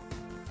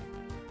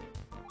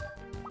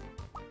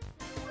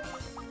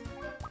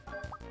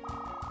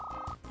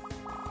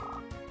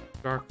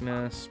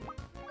 Darkness.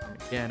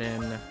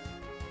 Armageddon.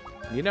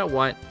 You know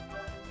what?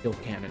 Heal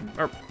Cannon.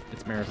 Or,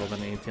 it's Marival that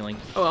needs healing.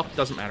 Oh well,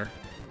 doesn't matter.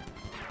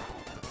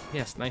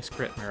 Yes, nice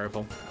crit,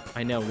 Marival.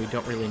 I know, we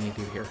don't really need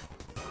you here.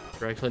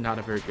 You're actually not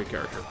a very good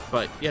character.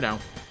 But, you know.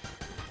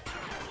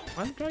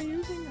 Why am I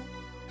using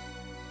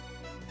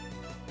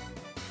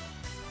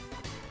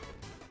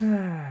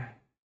that?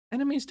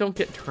 Enemies don't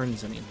get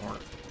turns anymore.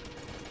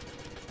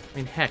 I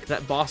mean, heck,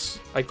 that boss...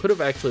 I could have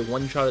actually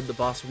one-shotted the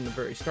boss from the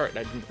very start, and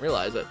I didn't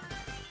realize it.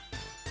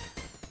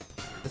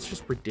 That's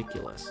just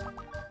ridiculous.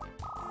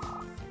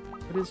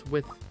 What is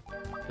with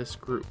this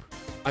group?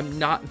 I'm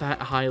not that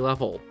high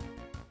level.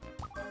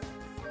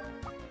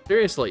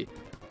 Seriously,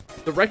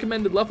 the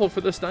recommended level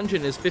for this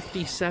dungeon is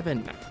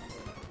 57.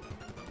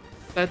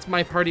 That's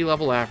my party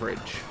level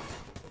average.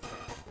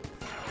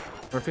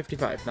 Or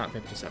 55, not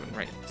 57,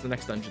 right. So the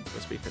next dungeon's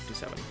supposed to be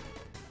 57.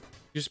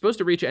 You're supposed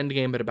to reach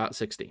endgame at about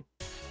 60.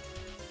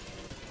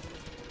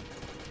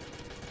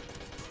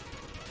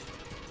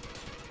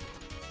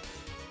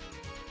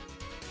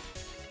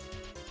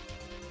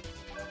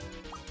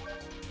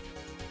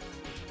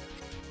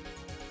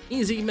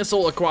 Easy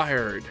missile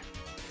acquired.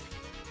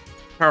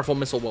 Powerful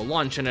missile will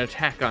launch an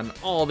attack on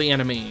all the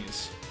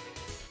enemies.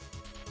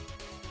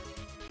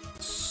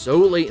 So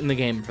late in the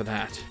game for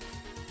that.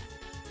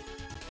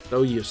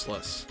 So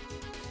useless.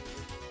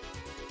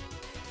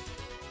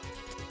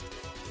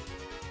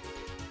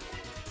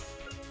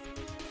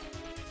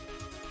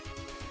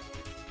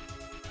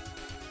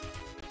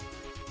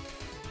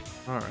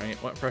 Alright,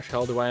 what fresh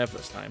hell do I have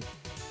this time?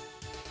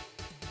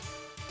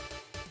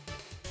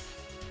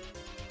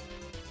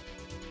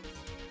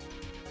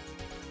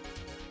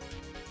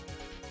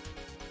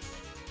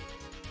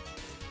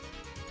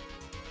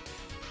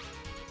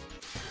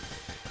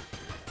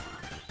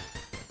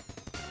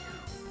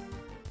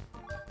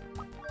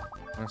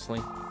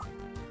 Honestly.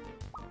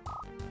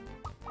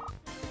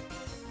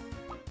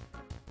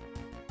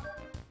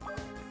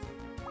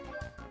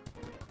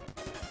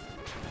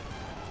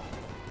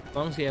 As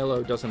long as the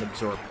yellow doesn't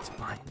absorb, it's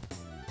fine.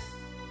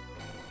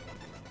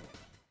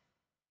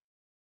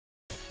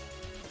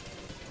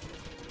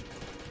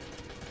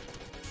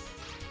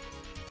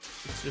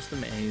 It's just a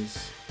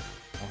maze.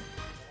 Oh.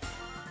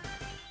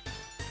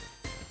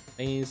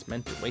 Maze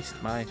meant to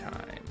waste my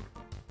time.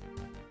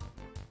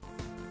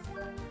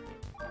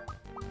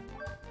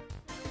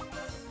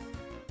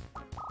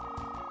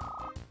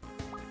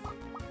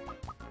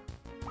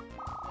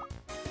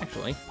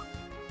 Actually,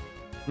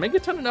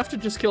 Megaton enough to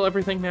just kill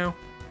everything now?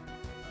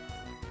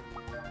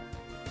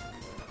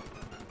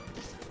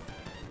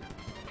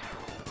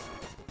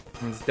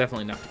 It's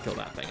definitely enough to kill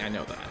that thing, I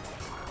know that.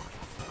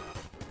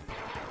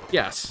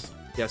 Yes.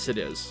 Yes, it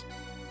is.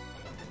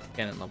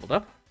 Cannon leveled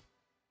up.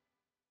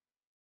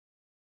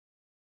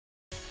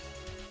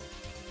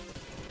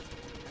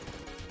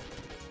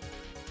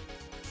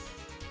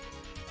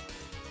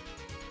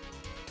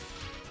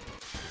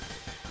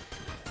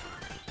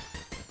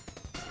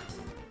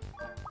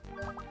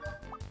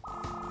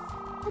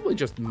 Probably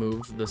just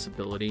move this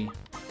ability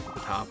to the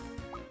top.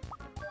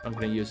 I'm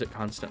going to use it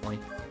constantly.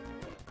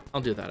 I'll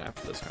do that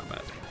after this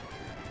combat.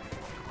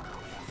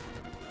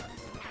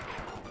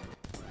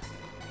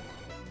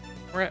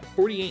 We're at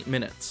 48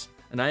 minutes,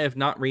 and I have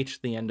not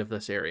reached the end of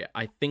this area.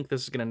 I think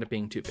this is going to end up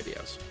being 2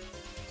 videos.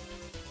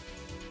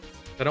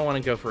 I don't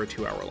want to go for a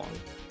 2-hour long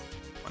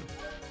one.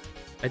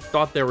 I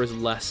thought there was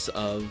less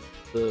of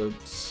the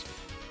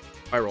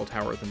spiral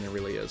tower than there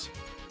really is.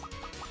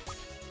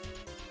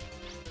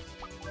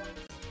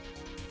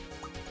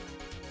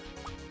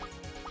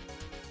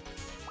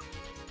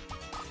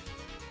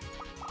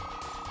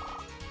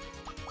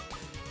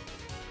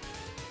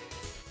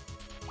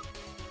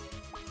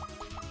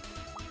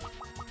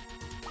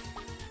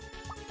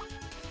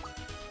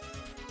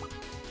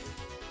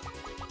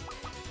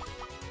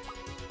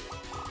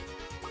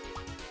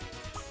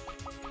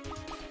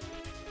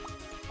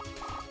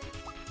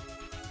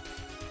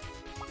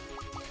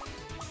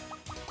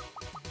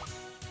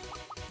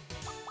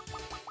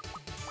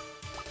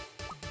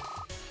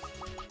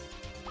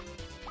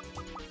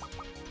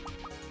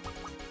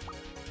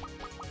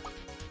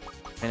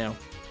 I know,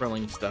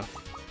 thrilling stuff.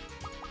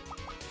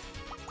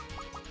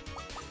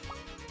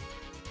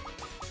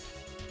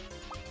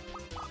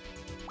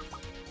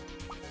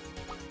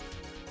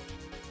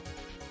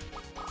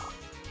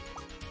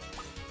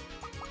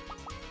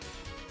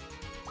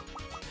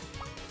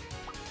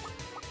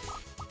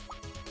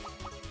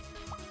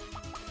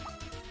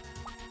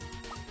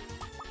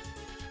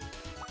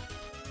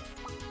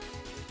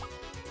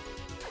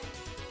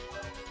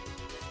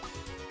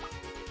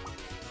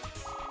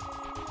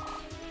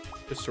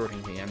 Just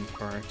sorting the end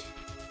part.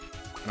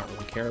 I don't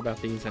really care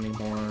about these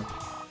anymore.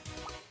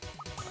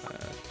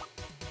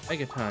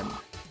 Megaton.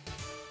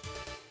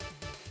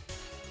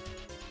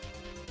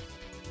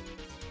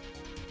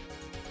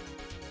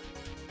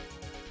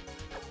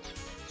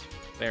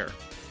 There.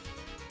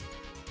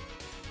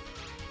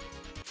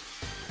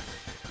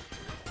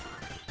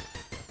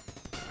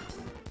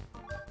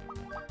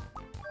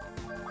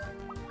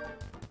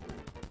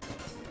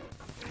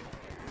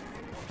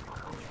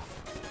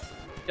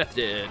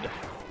 Accepted.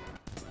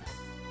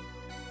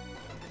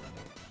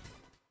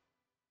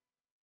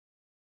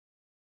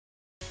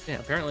 Yeah,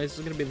 apparently this is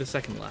going to be the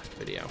second last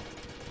video.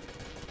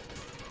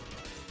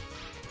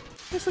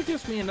 I guess that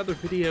gives me another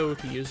video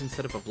to use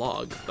instead of a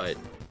vlog, but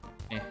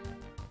eh.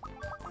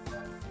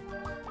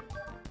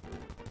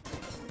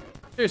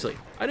 Seriously,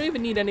 I don't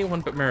even need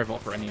anyone but Marival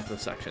for any of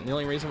this section. The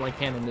only reason why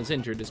Cannon is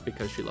injured is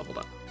because she leveled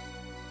up.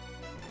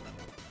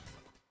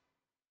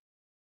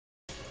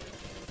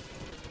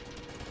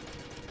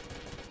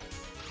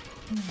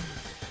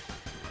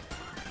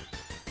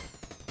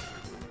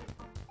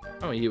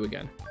 Oh, you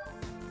again.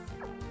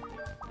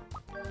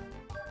 Do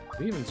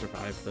we even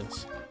survive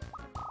this?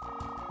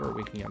 Or are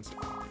we weak against it?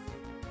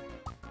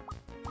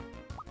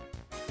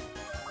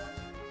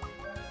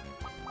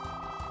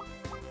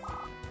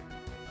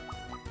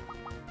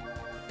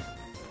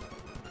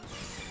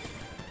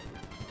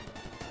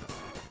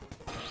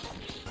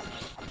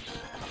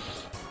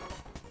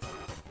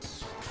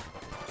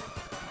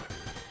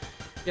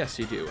 Yes,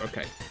 you do.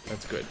 Okay,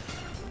 that's good.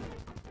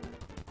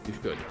 You're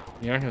good.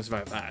 You're not gonna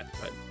survive that,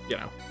 but, you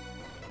know.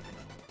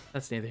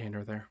 That's neither here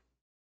nor there.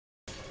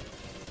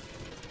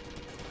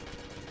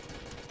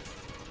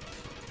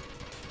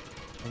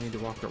 I need to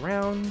walk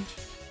around.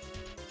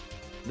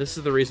 This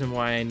is the reason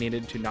why I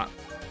needed to not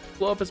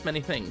blow up as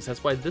many things.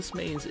 That's why this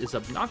maze is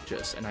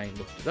obnoxious, and I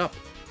looked it up,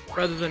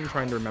 rather than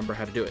trying to remember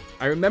how to do it.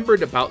 I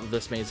remembered about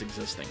this maze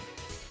existing.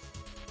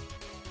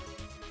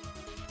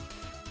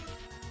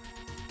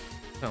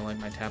 Kind of like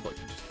my tablet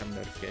can just got a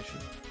notification.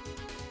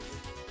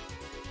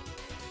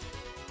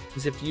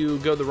 Because if you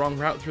go the wrong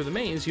route through the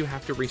maze, you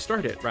have to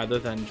restart it rather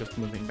than just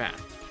moving back.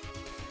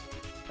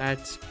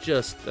 That's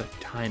just a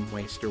time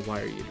waster.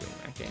 Why are you doing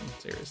that game?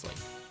 Seriously.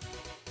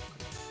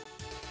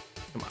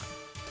 Come on.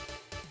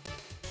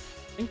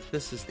 I think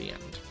this is the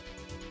end.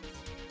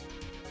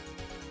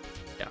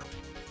 Yeah,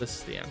 this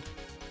is the end.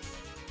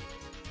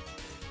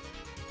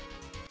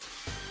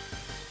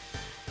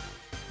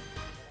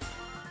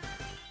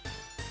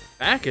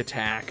 Back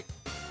attack?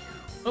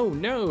 Oh,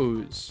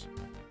 noes.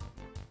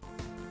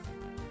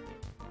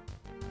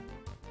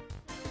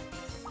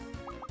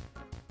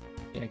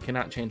 Yeah, I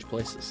cannot change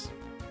places.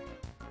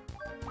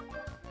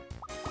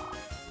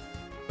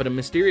 But a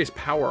mysterious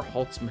power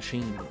halts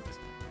machines.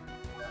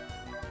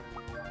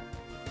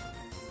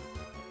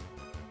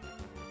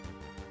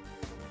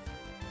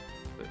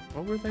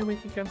 What were they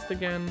weak against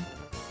again?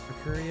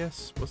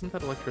 Mercurius? Wasn't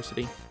that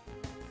electricity?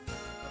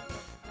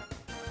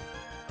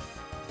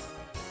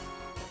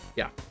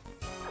 Yeah.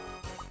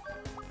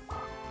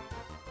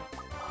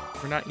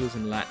 We're not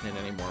using Latinate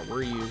anymore.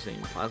 We're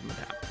using Plasma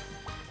Tap.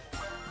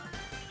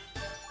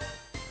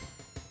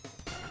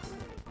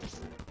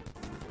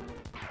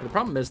 The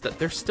problem is that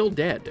they're still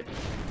dead.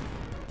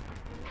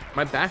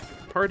 My back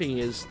party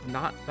is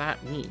not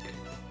that weak.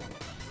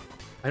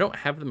 I don't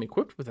have them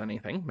equipped with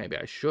anything. Maybe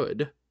I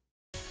should.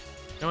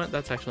 You know what?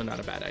 That's actually not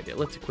a bad idea.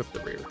 Let's equip the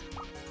rear.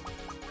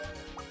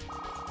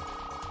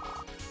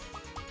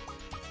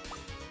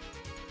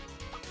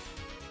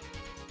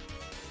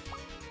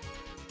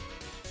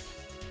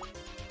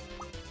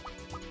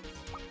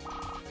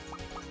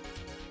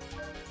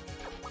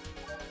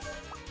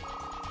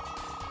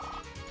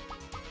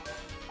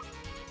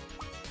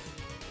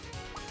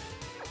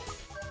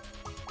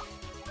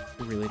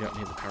 We really don't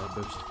need the power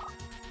boost.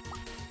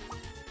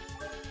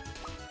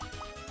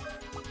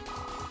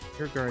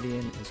 Your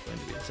Guardian is going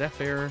to be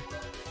Zephyr.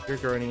 Your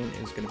Guardian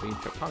is going to be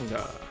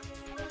Chapanga.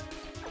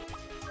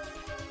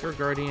 Your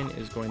Guardian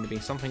is going to be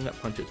something that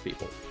punches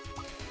people.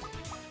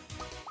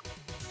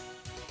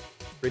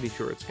 Pretty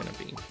sure it's going to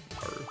be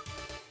our...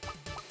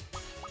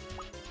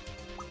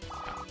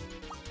 Yeah.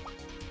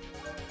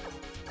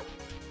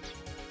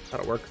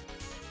 That'll work.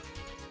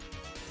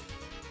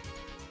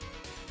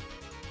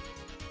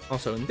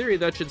 Also, in theory,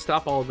 that should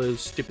stop all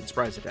those stupid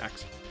surprise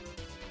attacks.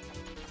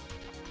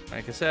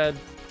 Like I said,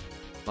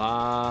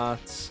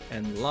 lots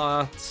and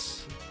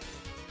lots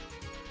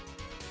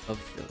of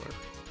filler.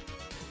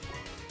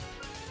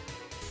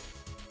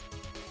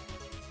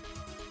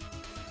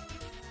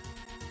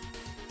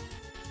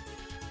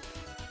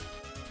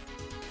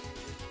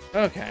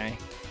 Okay.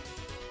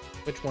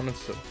 Which one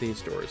of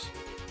these doors?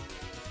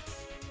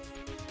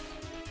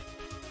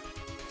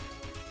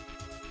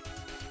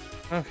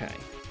 Okay.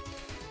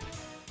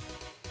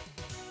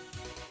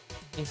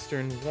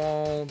 Eastern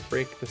wall,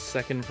 break the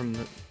second from the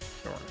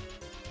north.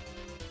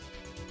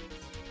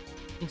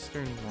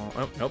 Eastern wall,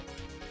 oh, nope.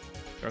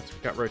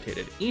 North got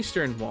rotated.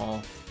 Eastern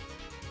wall,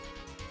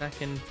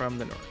 second from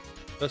the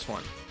north. This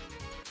one.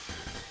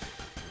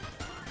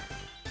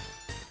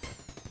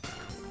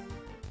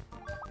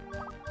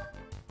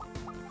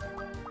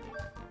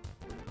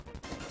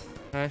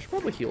 I should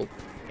probably heal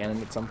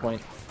Cannon at some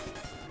point.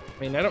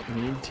 I mean, I don't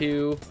need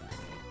to.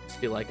 I just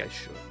feel like I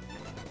should.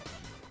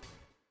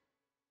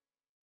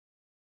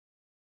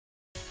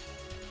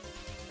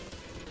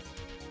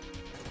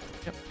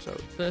 Yep, so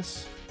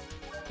this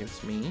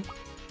gives me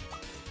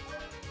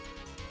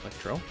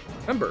Electro.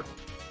 Remember,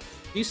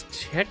 he's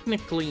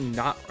technically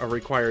not a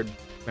required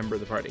member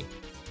of the party.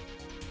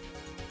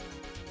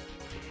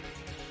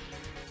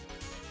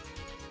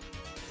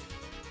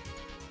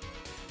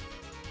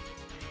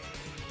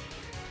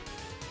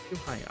 Too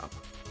high up.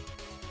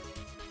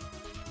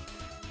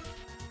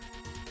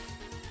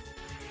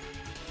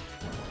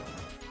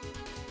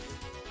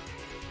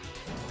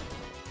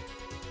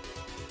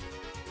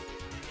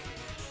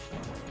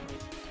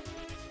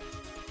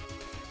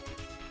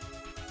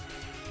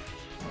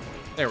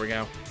 There we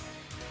go.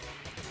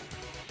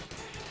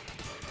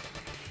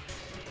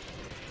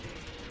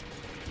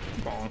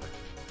 Bonk.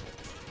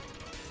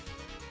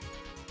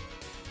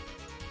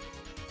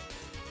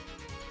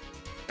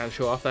 Gotta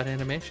show off that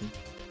animation.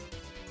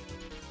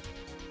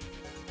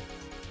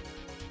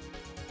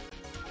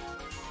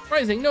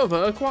 Rising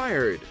Nova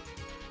acquired!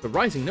 The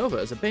Rising Nova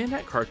is a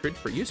bayonet cartridge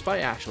for use by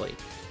Ashley.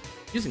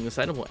 Using this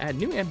item will add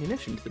new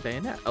ammunition to the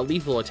bayonet. A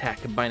lethal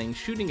attack combining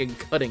shooting and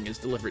cutting is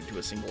delivered to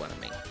a single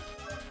enemy.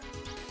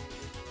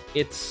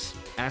 It's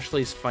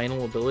Ashley's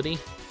final ability.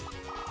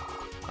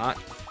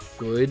 Not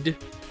good.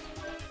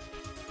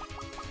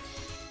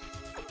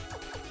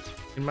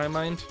 In my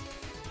mind.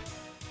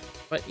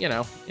 But, you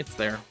know, it's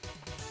there.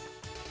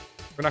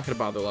 We're not going to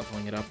bother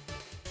leveling it up.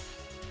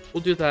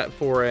 We'll do that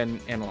for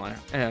an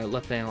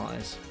left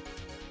analyze.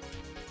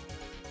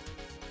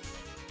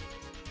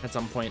 At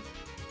some point.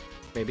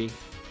 Maybe.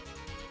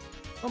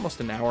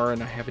 Almost an hour,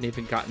 and I haven't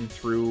even gotten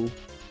through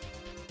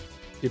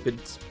stupid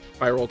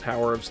spiral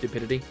tower of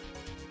stupidity.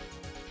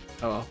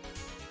 Oh well.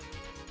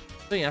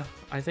 So yeah,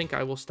 I think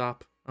I will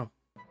stop. Oh,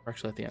 we're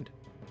actually at the end.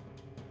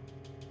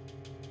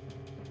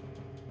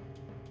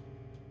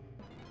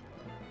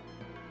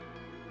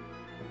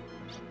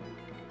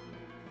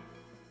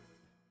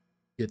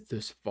 Get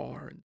this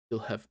far and still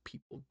have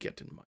people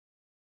get in my...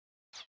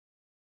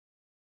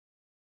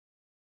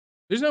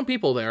 There's no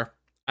people there.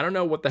 I don't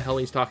know what the hell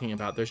he's talking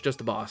about. There's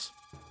just a boss.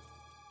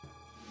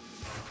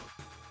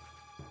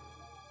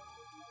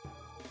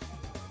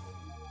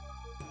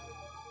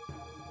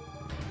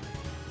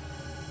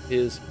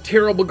 Is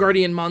terrible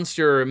guardian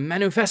monster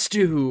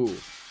Manifestu.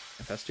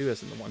 Manifestu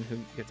isn't the one who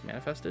gets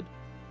manifested.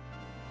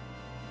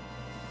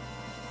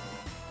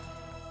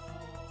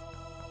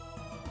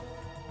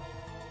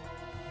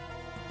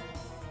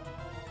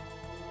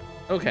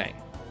 Okay.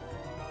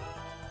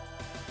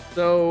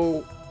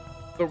 So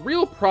the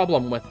real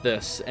problem with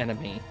this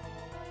enemy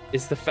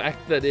is the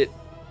fact that it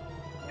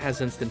has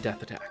instant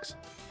death attacks.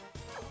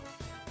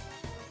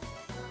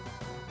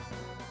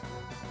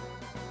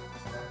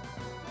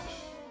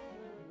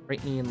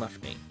 Right knee and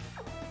left knee.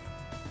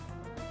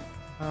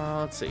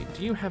 Let's see.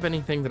 Do you have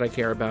anything that I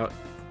care about?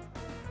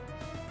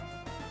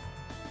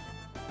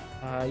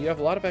 You have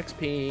a lot of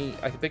XP.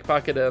 I can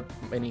pickpocket a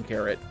mini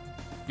carrot.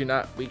 You're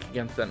not weak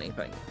against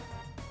anything.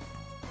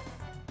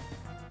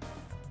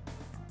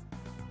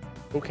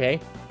 Okay.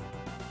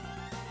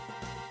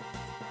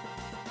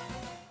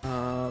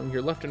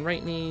 Your left and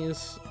right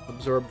knees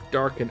absorb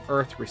dark and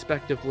earth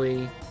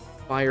respectively.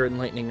 Fire and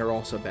lightning are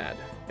also bad.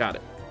 Got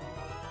it.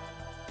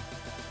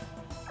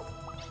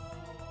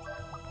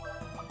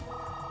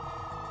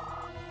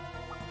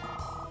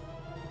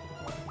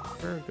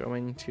 We're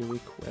going to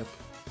equip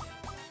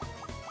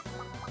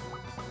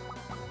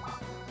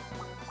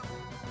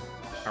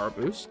power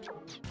boost.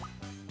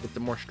 Get the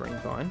more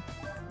strength on.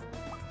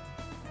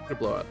 To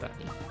blow out that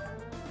knee.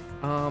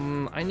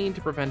 I need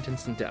to prevent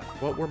instant death.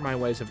 What were my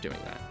ways of doing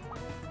that?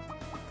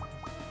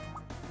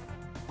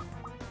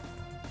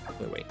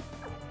 Wait.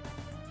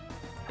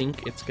 I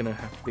think it's gonna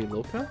have to be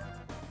Lilka?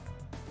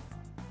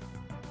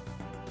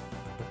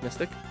 With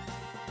Mystic?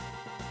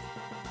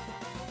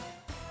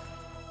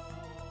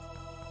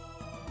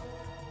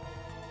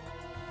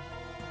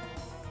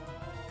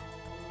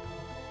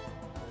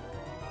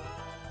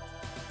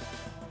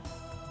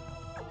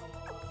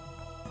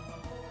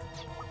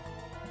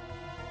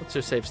 Let's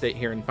just save state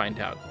here and find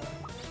out.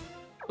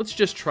 Let's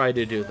just try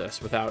to do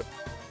this without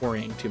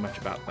worrying too much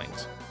about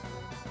things.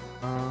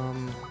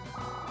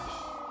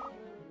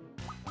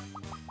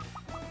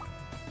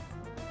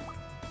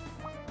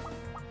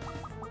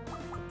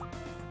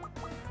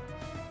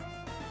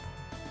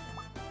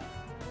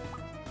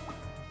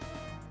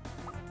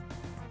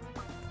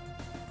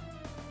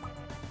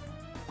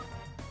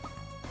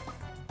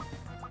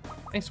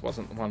 Ice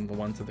wasn't one of the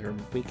ones that they're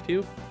weak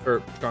to,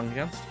 or strong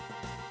against.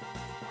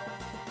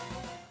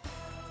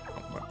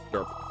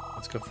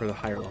 Let's go for the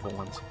higher level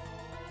ones.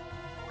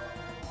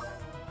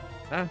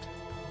 That.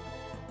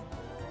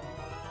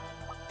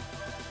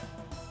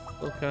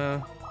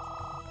 Lilka.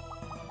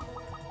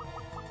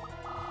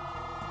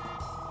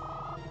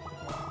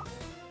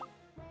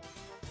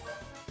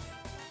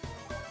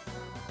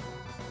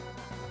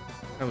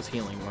 That was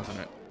healing, wasn't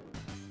it?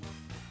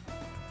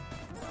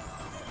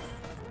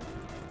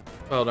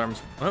 Wild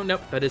Arms. Oh,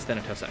 nope, that is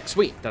Thanatos X.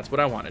 Sweet, that's what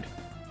I wanted.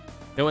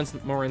 No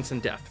more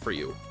instant death for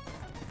you.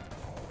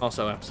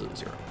 Also, absolute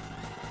zero.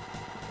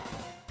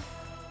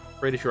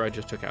 Pretty sure I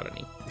just took out a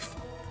knee.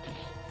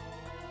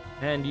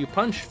 And you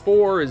punch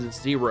for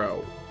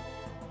 0.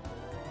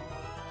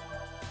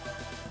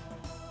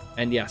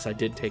 And yes, I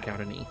did take out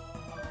a knee.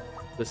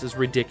 This is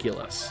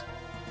ridiculous.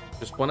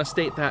 Just want to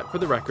state that for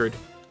the record.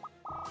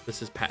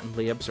 This is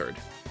patently absurd.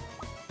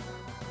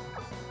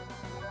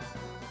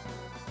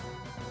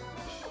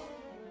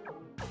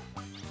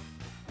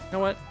 know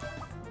what?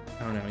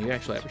 Oh no, you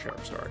actually have a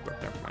Sheriff Star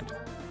equipped. Never mind.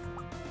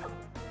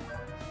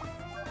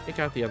 Take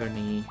out the other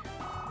knee.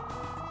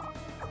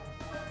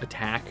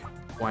 Attack.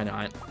 Why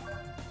not?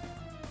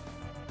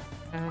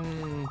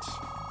 And...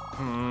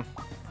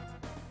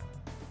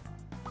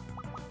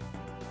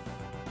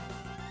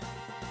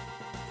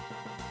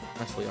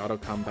 Honestly,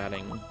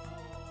 auto-combating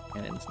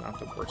cannon's not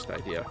the worst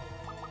idea.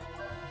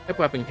 Hip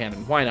weapon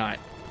cannon. Why not?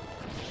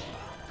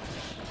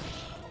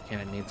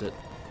 Cannon needs it.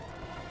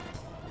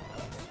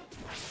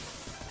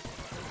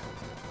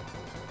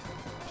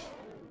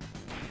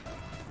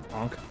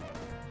 Bonk.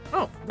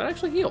 Oh, that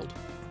actually healed.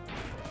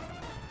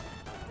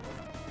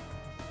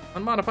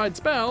 Unmodified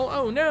spell.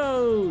 Oh,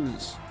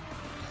 noes.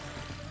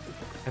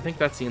 I think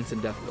that's the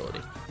instant death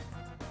ability.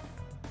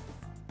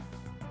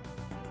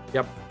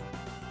 Yep.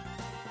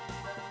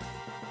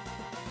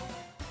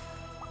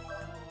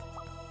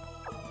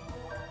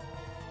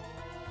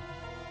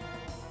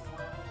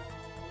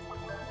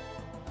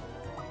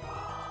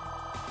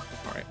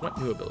 Alright, what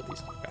new abilities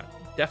do we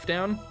got? Deaf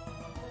down?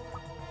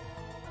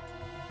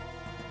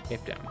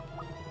 Cape down.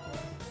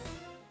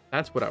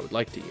 That's what I would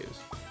like to use.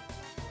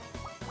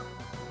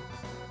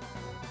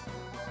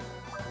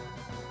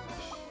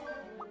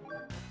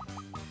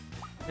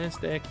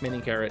 Mystic,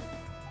 mini carrot.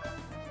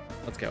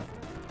 Let's go.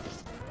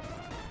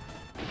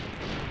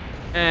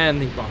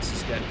 And the boss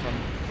is dead from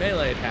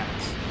melee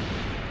attacks.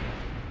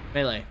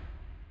 Melee.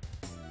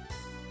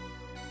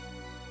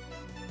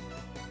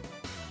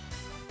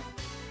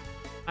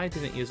 I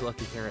didn't use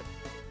Lucky Carrot.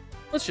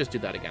 Let's just do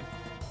that again.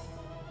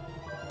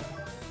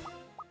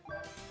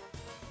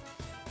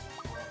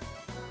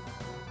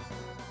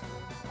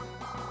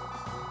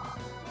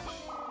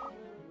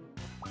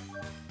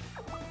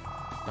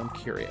 I'm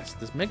curious.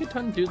 Does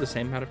Megaton do the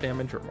same amount of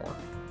damage or more?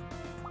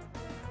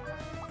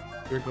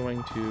 We're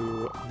going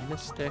to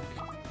Mystic.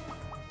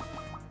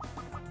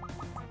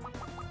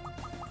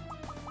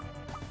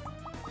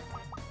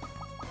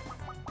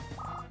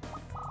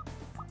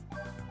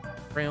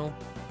 Frail.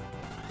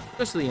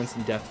 Just so the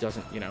instant death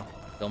doesn't, you know,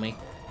 kill me.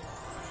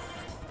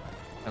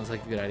 Sounds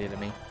like a good idea to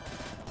me.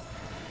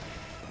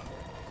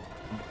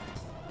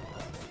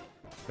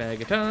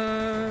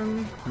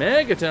 Megaton!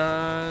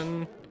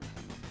 Megaton!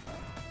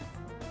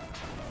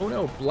 Oh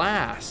no,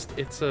 Blast!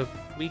 It's a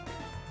weak,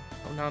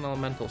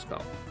 non-elemental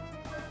spell.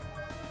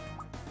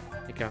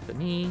 Take out the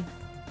knee.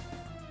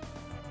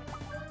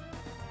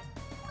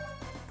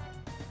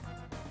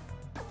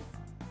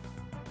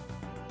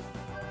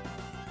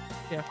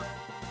 Yeah.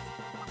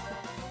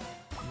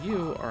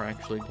 You are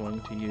actually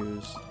going to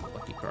use the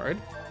Lucky card.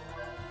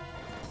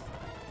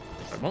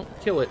 I won't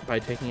kill it by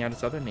taking out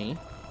its other knee.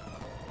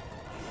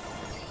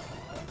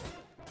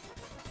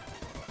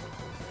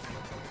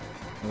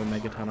 Another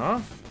Megaton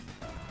off.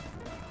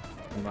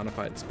 A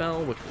modified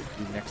spell, which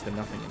will do next to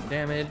nothing in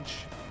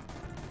damage.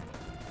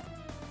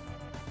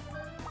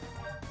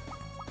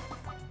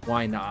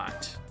 Why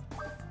not?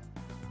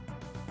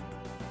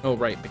 Oh,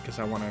 right, because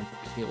I want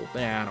to heal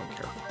that. I don't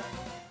care.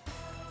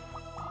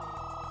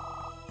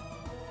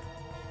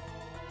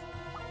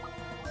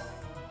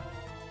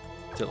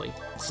 Silly.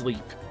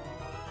 Sleep.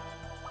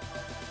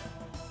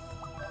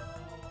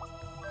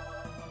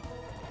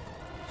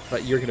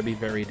 But you're going to be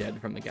very dead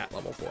from the GAT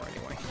level 4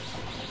 anyway.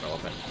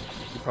 Relevant.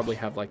 You probably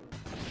have like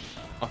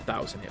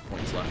 1,000 hit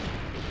points left.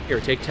 Here,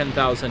 take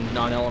 10,000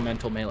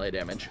 non-elemental melee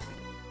damage.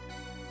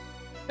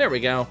 There we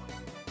go.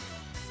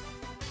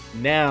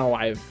 Now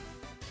I've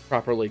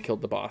properly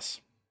killed the boss.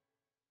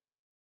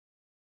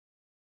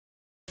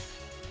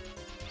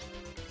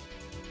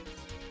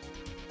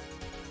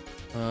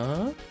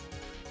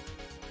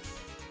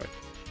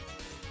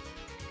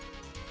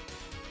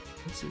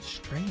 This is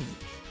strange.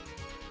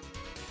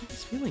 What would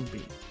this feeling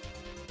be?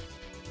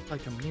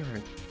 Like I'm near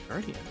a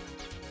guardian.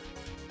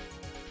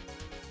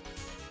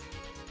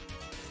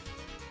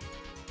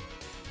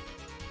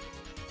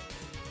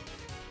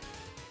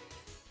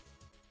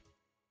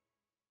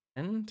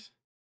 And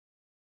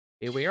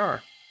here we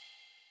are.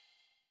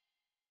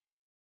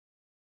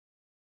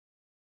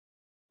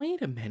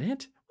 Wait a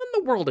minute. What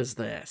in the world is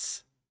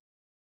this?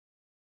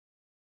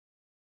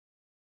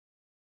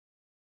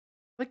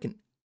 Like an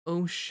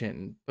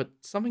ocean, but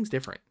something's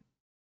different.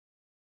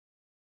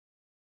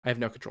 I have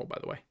no control, by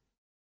the way.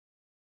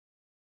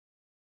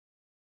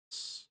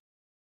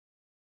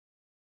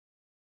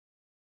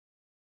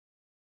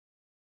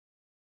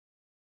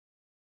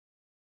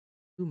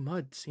 Blue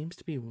mud seems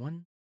to be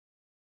one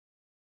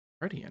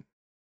guardian.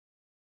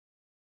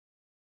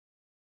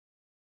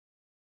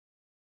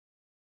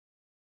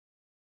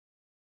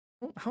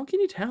 Well, how can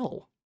you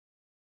tell?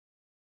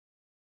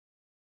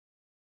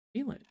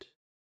 Feel it.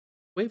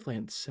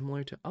 Wavelengths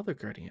similar to other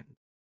guardians.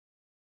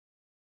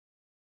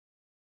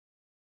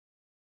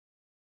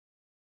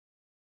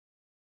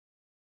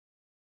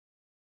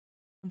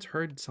 Once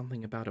heard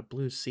something about a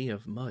blue sea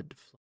of mud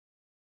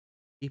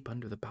deep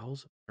under the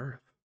bowels of the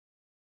earth.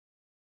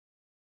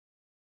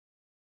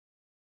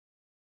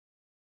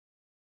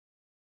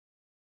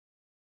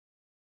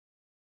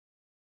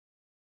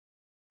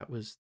 That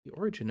was the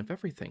origin of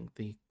everything,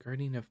 the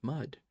guardian of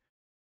mud.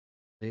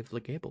 Glaive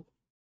Legable.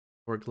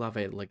 Or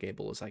Glaive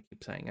Legable, as I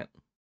keep saying it.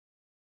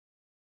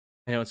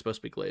 I know it's supposed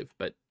to be glaive,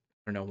 but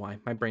I don't know why.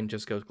 My brain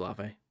just goes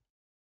glaive.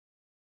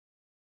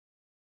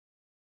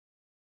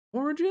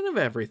 Origin of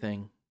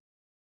everything.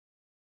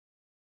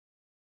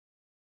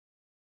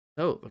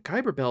 Oh, the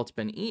Kyber Belt's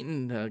been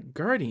eating the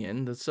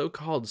Guardian, the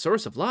so-called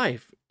source of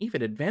life,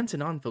 even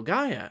advancing on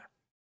Filgaia.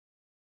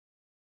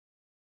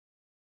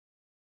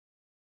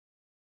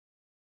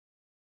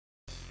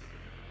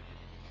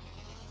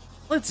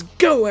 Let's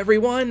go,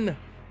 everyone!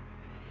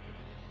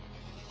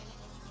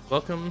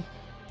 Welcome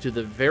to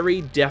the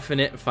very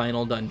definite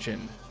final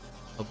dungeon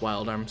of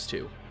Wild Arms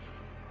 2.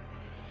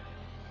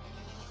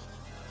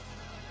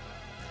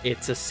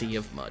 It's a sea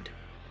of mud.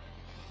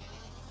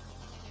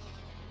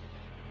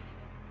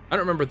 I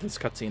don't remember this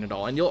cutscene at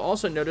all, and you'll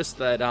also notice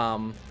that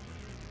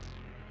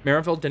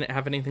Marivel didn't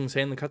have anything to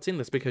say in the cutscene.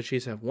 That's because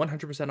she's a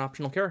 100%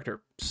 optional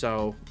character,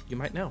 so you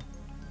might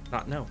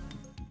not know.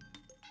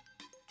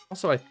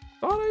 Also, I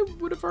thought I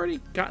would have already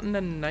gotten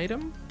an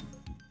item.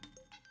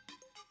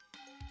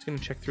 Just gonna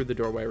check through the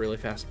doorway really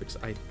fast because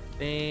I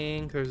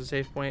think there's a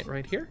save point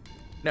right here.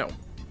 No.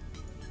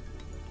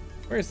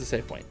 Where's the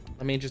save point?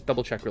 Let me just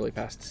double check really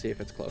fast to see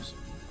if it's close.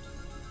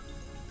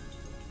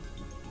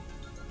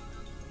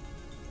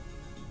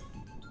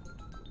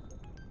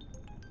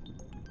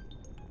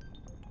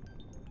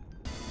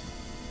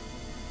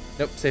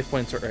 Nope, save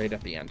points are right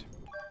at the end.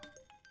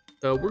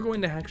 So we're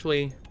going to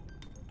actually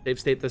save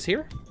state this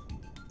here.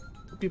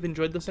 Hope you've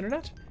enjoyed this,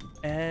 internet,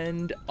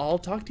 and I'll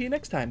talk to you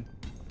next time.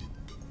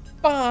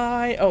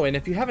 Bye! Oh, and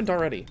if you haven't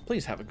already,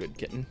 please have a good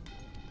kitten.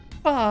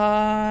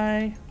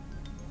 Bye!